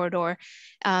that corridor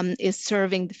is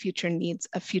serving the future needs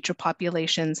of future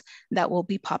populations that will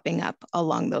be popping up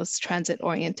along those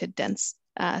transit-oriented dense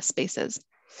spaces.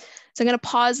 So I'm going to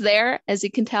pause there. As you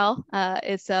can tell,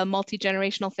 it's a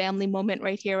multi-generational family moment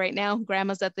right here, right now.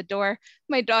 Grandma's at the door.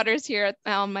 My daughter's here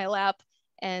on my lap.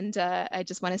 And I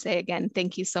just want to say again,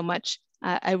 thank you so much.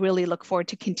 I really look forward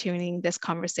to continuing this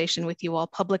conversation with you all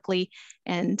publicly.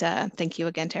 And thank you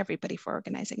again to everybody for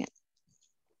organizing it.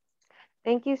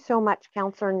 Thank you so much,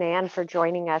 Councillor Nann, for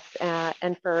joining us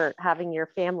and for having your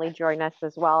family join us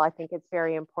as well. I think it's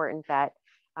very important that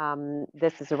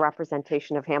this is a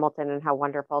representation of Hamilton, and how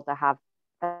wonderful to have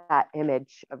that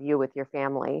image of you with your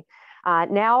family.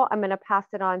 Now I'm going to pass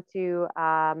it on to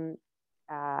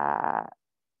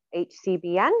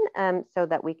HCBN so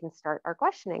that we can start our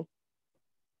questioning.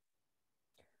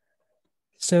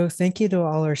 So thank you to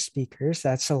all our speakers.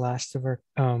 That's the last of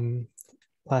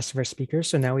our speakers.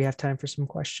 So now we have time for some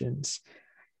questions.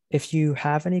 If you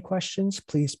have any questions,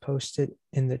 please post it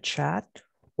in the chat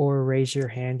or raise your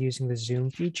hand using the Zoom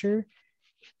feature.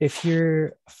 If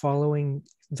you're following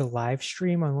the live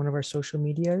stream on one of our social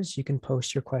medias, you can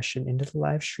post your question into the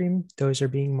live stream. Those are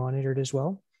being monitored as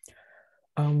well.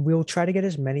 We'll try to get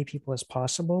as many people as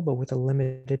possible, but with a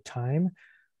limited time.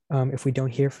 If we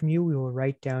don't hear from you, we will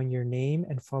write down your name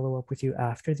and follow up with you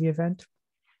after the event.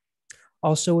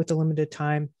 Also, with the limited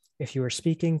time, if you are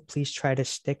speaking, please try to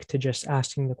stick to just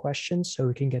asking the questions so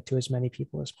we can get to as many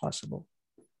people as possible.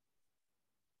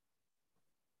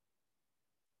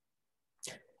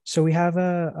 So we have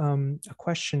a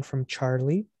question from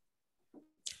Charlie.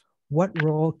 What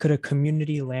role could a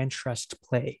community land trust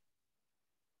play?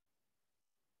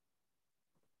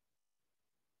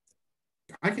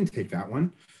 I can take that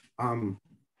one.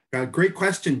 Great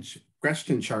question,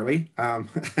 Charlie.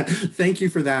 Thank you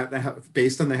for that.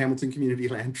 Based on the Hamilton Community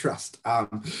Land Trust.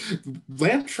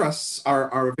 Land trusts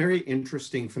are a very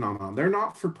interesting phenomenon. They're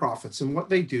not for profits, and what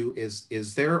they do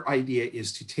is their idea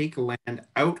is to take land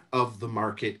out of the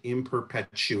market in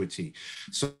perpetuity.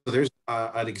 So there's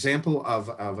an example of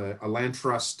a land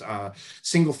trust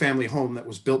single family home that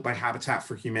was built by Habitat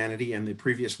for Humanity, and the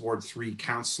previous Ward 3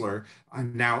 councillor,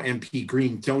 now MP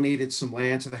Green, donated some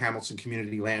land to the Hamilton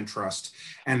Community Land Trust,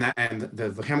 and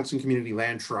the Hamilton Community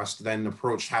Land Trust then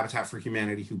approached Habitat for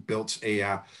Humanity, who built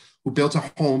a who built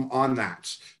a home on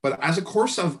that. But as a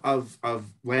course of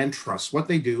land trusts, what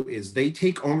they do is they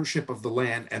take ownership of the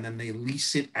land and then they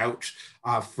lease it out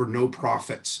for no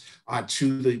profits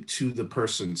to the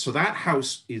person. So that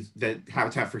house that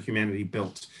Habitat for Humanity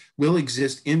built will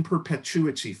exist in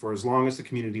perpetuity for as long as the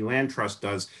Community Land Trust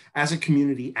does, as a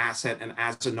community asset and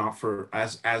as an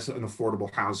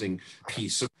affordable housing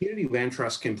piece. So Community Land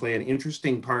Trust can play an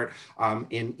interesting part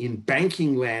in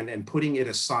banking land and putting it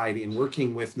aside, in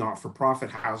working with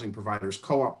not-for-profit housing providers,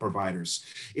 co-op providers,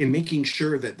 in making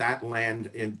sure that that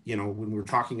land, when we're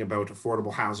talking about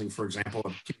affordable housing, for example,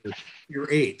 of tier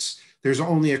 8, there's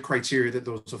only a criteria that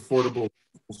those affordable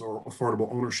or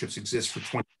affordable ownerships exist for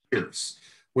 20 years.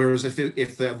 Whereas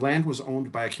if the land was owned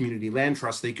by a community land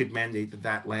trust, they could mandate that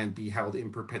that land be held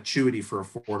in perpetuity for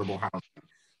affordable housing.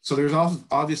 So there's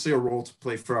obviously a role to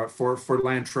play for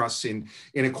land trusts in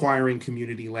acquiring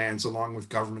community lands along with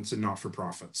governments and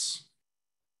not-for-profits.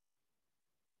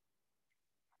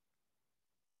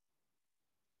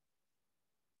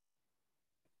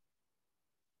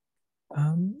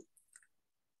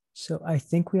 So I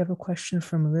think we have a question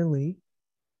from Lilly.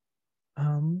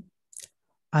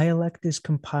 IELECT is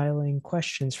compiling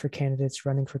questions for candidates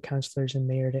running for councillors and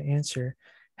mayor to answer.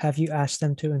 Have you asked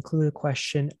them to include a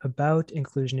question about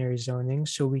inclusionary zoning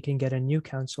so we can get a new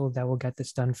council that will get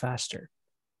this done faster?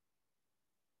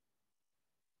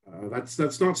 That's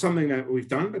not something that we've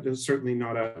done, but it's certainly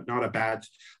not a bad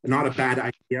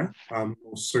idea,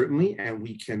 most certainly, and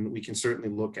we can certainly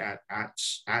look at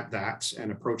that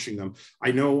and approaching them.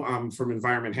 I know from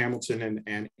Environment Hamilton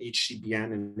and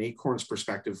HCBN and ACORN's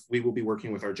perspective, we will be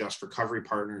working with our Just Recovery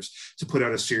partners to put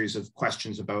out a series of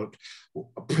questions about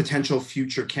potential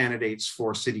future candidates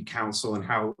for City Council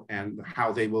and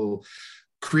how they will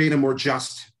create a more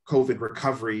just COVID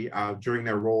recovery during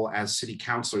their role as city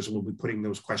councillors, and we'll be putting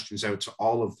those questions out to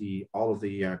all of the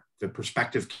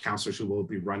prospective councillors who will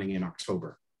be running in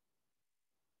October.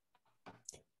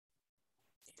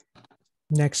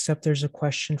 Next up, there's a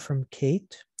question from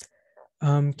Kate.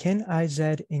 Can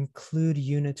IZ include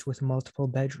units with multiple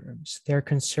bedrooms? They're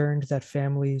concerned that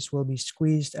families will be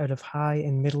squeezed out of high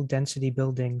and middle density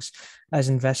buildings as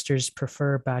investors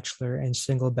prefer bachelor and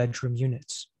single bedroom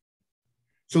units.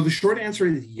 So the short answer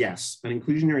is yes. An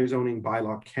inclusionary zoning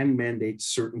bylaw can mandate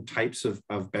certain types of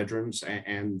bedrooms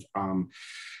and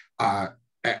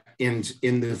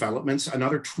in the developments.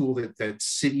 Another tool that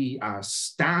city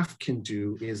staff can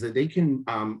do is that they can,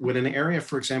 with an area,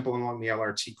 for example, along the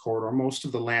LRT corridor, most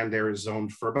of the land there is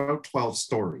zoned for about 12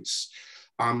 stories.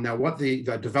 Now, what the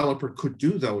developer could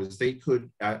do, though, is they could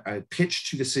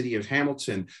pitch to the city of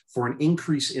Hamilton for an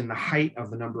increase in the height of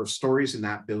the number of stories in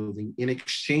that building, in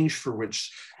exchange for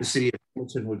which the city of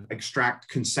Hamilton would extract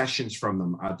concessions from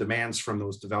them, demands from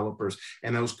those developers.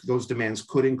 And those demands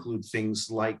could include things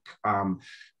like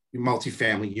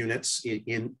multifamily units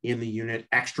in the unit,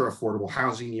 extra affordable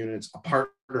housing units, a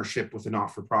partnership with a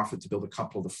not-for-profit to build a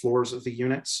couple of the floors of the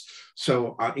units.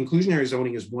 So inclusionary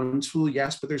zoning is one tool,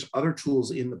 yes, but there's other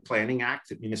tools in the Planning Act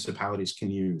that municipalities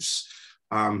can use.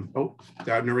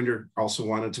 Nrinder also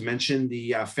wanted to mention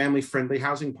the family-friendly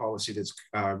housing policy that's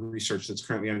research that's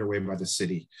currently underway by the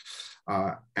city,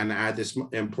 and add this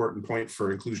important point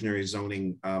for inclusionary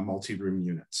zoning multi-room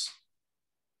units.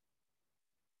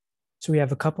 So we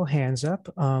have a couple hands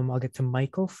up. I'll get to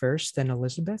Michael first, then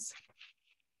Elizabeth.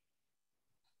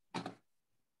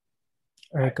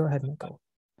 All right, go ahead, Michael.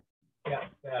 Yeah,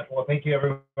 well, thank you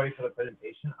everybody for the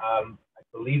presentation. I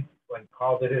believe when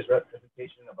Carl did his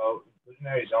presentation about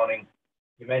inclusionary zoning,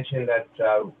 you mentioned that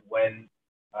when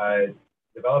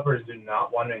developers do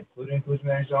not want to include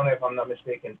inclusionary zoning, if I'm not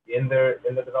mistaken, in the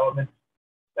development,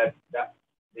 that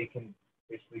they can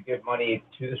basically give money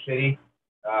to the city,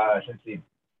 essentially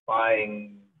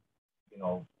buying,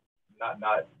 not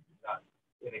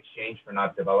in exchange for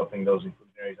not developing those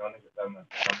inclusionary zonings.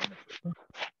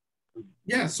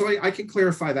 Yeah, so I can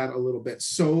clarify that a little bit.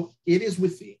 So it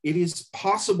is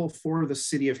possible for the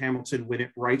city of Hamilton, when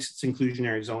it writes its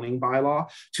inclusionary zoning bylaw,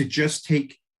 to just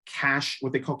take cash,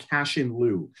 what they call cash in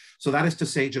lieu. So that is to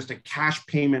say, just a cash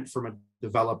payment from a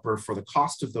developer for the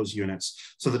cost of those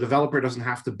units. So the developer doesn't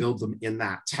have to build them in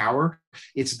that tower.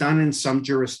 It's done in some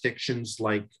jurisdictions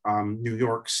like New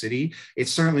York City.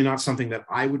 It's certainly not something that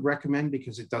I would recommend,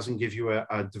 because it doesn't give you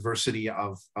a diversity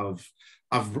of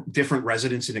different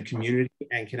residents in a community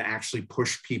and can actually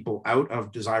push people out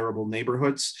of desirable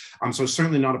neighborhoods. So it's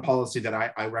certainly not a policy that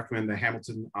I recommend that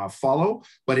Hamilton follow,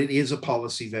 but it is a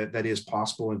policy that is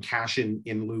possible, and cash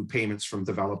in lieu payments from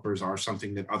developers are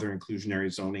something that other inclusionary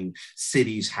zoning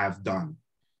cities have done.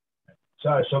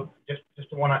 So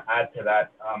just want to add to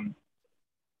that,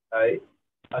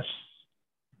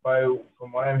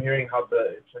 from what I'm hearing, how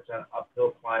it's such an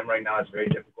uphill climb right now. It's very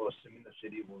difficult, assuming the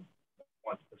city will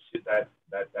want to pursue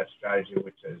that strategy,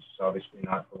 which is obviously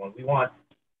not the one we want.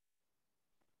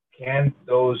 Can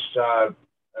that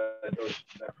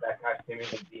tax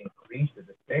payment be increased? Is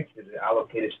it fixed? Is it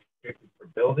allocated strictly for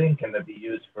building? Can that be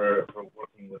used for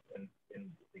working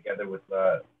together with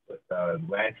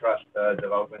land trust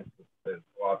developments, with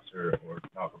co-ops or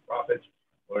not-for-profits?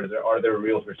 Or are there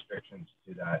real restrictions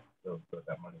to that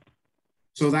money?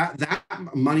 So that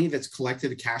money that's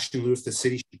collected, cash in lieu, if the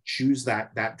city should choose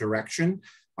that direction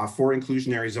for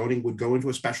inclusionary zoning, would go into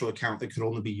a special account that could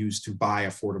only be used to buy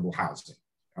affordable housing.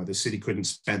 The city couldn't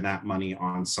spend that money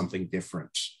on something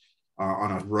different,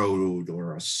 on a road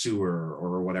or a sewer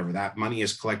or whatever. That money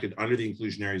is collected under the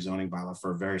inclusionary zoning bylaw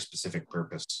for a very specific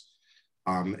purpose.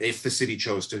 If the city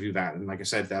chose to do that. And like I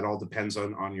said, that all depends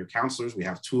on your councillors. We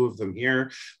have 2 of them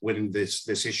here. When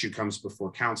this issue comes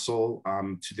before council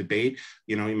to debate,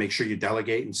 you make sure you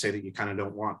delegate and say that you kind of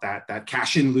don't want that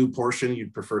cash in lieu portion.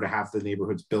 You'd prefer to have the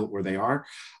neighborhoods built where they are.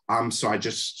 So I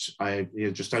just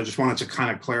wanted to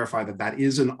kind of clarify that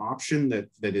is an option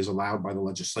that is allowed by the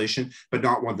legislation, but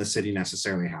not one the city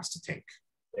necessarily has to take.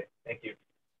 Okay, thank you.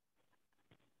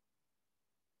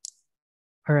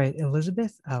 All right,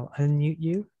 Elizabeth, I'll unmute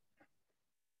you.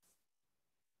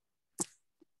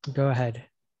 Go ahead.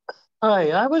 Hi,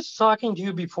 I was talking to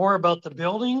you before about the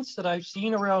buildings that I've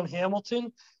seen around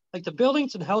Hamilton, like the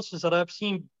buildings and houses that I've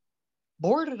seen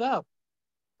boarded up.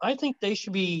 I think they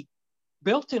should be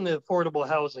built into affordable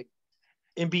housing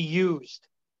and be used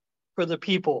for the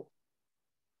people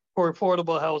for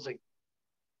affordable housing.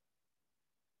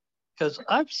 Because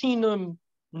I've seen them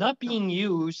not being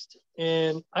used,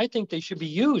 and I think they should be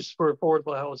used for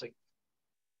affordable housing.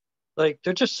 Like,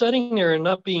 they're just sitting there and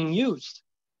not being used.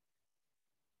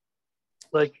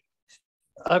 Like,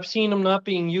 I've seen them not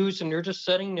being used and they're just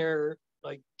sitting there,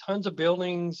 like tons of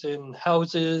buildings and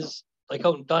houses, like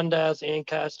out in Dundas,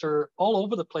 Ancaster, all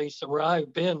over the place where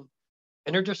I've been.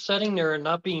 And they're just sitting there and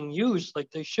not being used.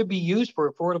 Like, they should be used for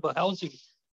affordable housing.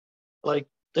 Like,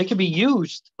 they could be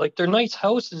used, like they're nice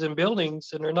houses and buildings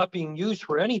and they're not being used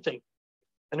for anything.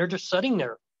 And they're just sitting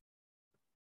there.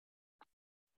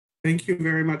 Thank you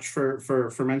very much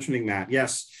for mentioning that.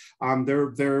 Yes,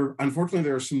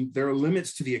 unfortunately there are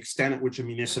limits to the extent at which a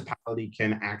municipality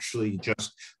can actually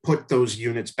just put those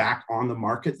units back on the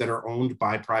market that are owned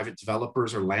by private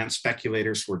developers or land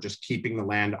speculators who are just keeping the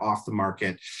land off the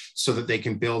market so that they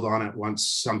can build on it once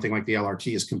something like the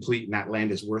LRT is complete and that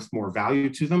land is worth more value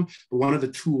to them. But one of the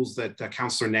tools that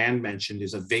Councillor Nann mentioned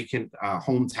is a vacant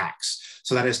home tax.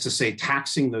 So that is to say,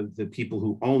 taxing the people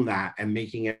who own that and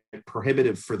making it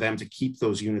prohibitive for them to keep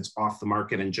those units off the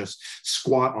market and just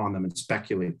squat on them and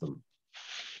speculate them.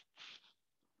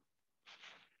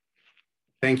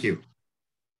 Thank you.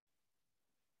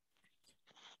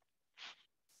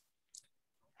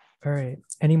 All right,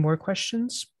 any more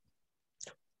questions?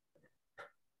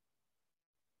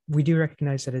 We do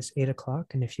recognize that it's 8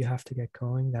 o'clock, and if you have to get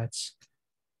going, that's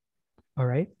all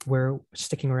right. We're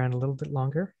sticking around a little bit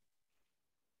longer.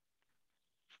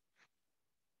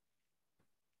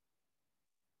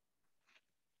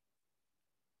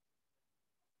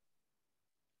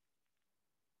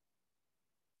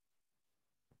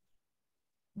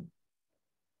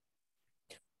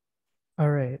 All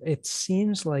right, it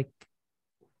seems like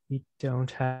we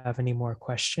don't have any more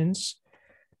questions.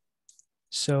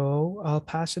 So I'll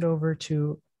pass it over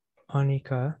to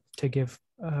Anika to give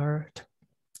our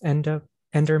end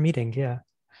our meeting. Yeah.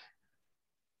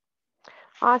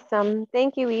 Awesome.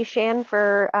 Thank you, Ishan,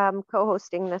 for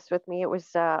co-hosting this with me. It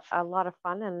was a lot of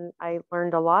fun and I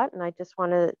learned a lot. And I just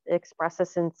want to express a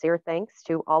sincere thanks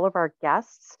to all of our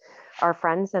guests, our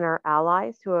friends and our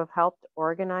allies who have helped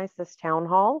organize this town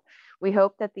hall. We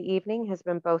hope that the evening has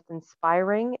been both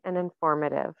inspiring and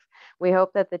informative. We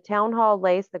hope that the town hall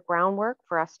lays the groundwork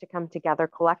for us to come together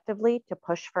collectively to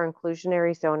push for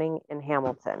inclusionary zoning in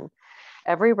Hamilton.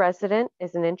 Every resident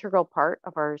is an integral part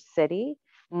of our city.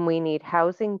 We need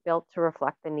housing built to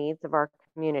reflect the needs of our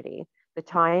community. The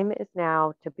time is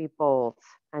now to be bold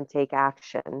and take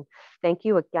action. Thank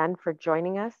you again for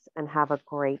joining us and have a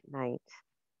great night.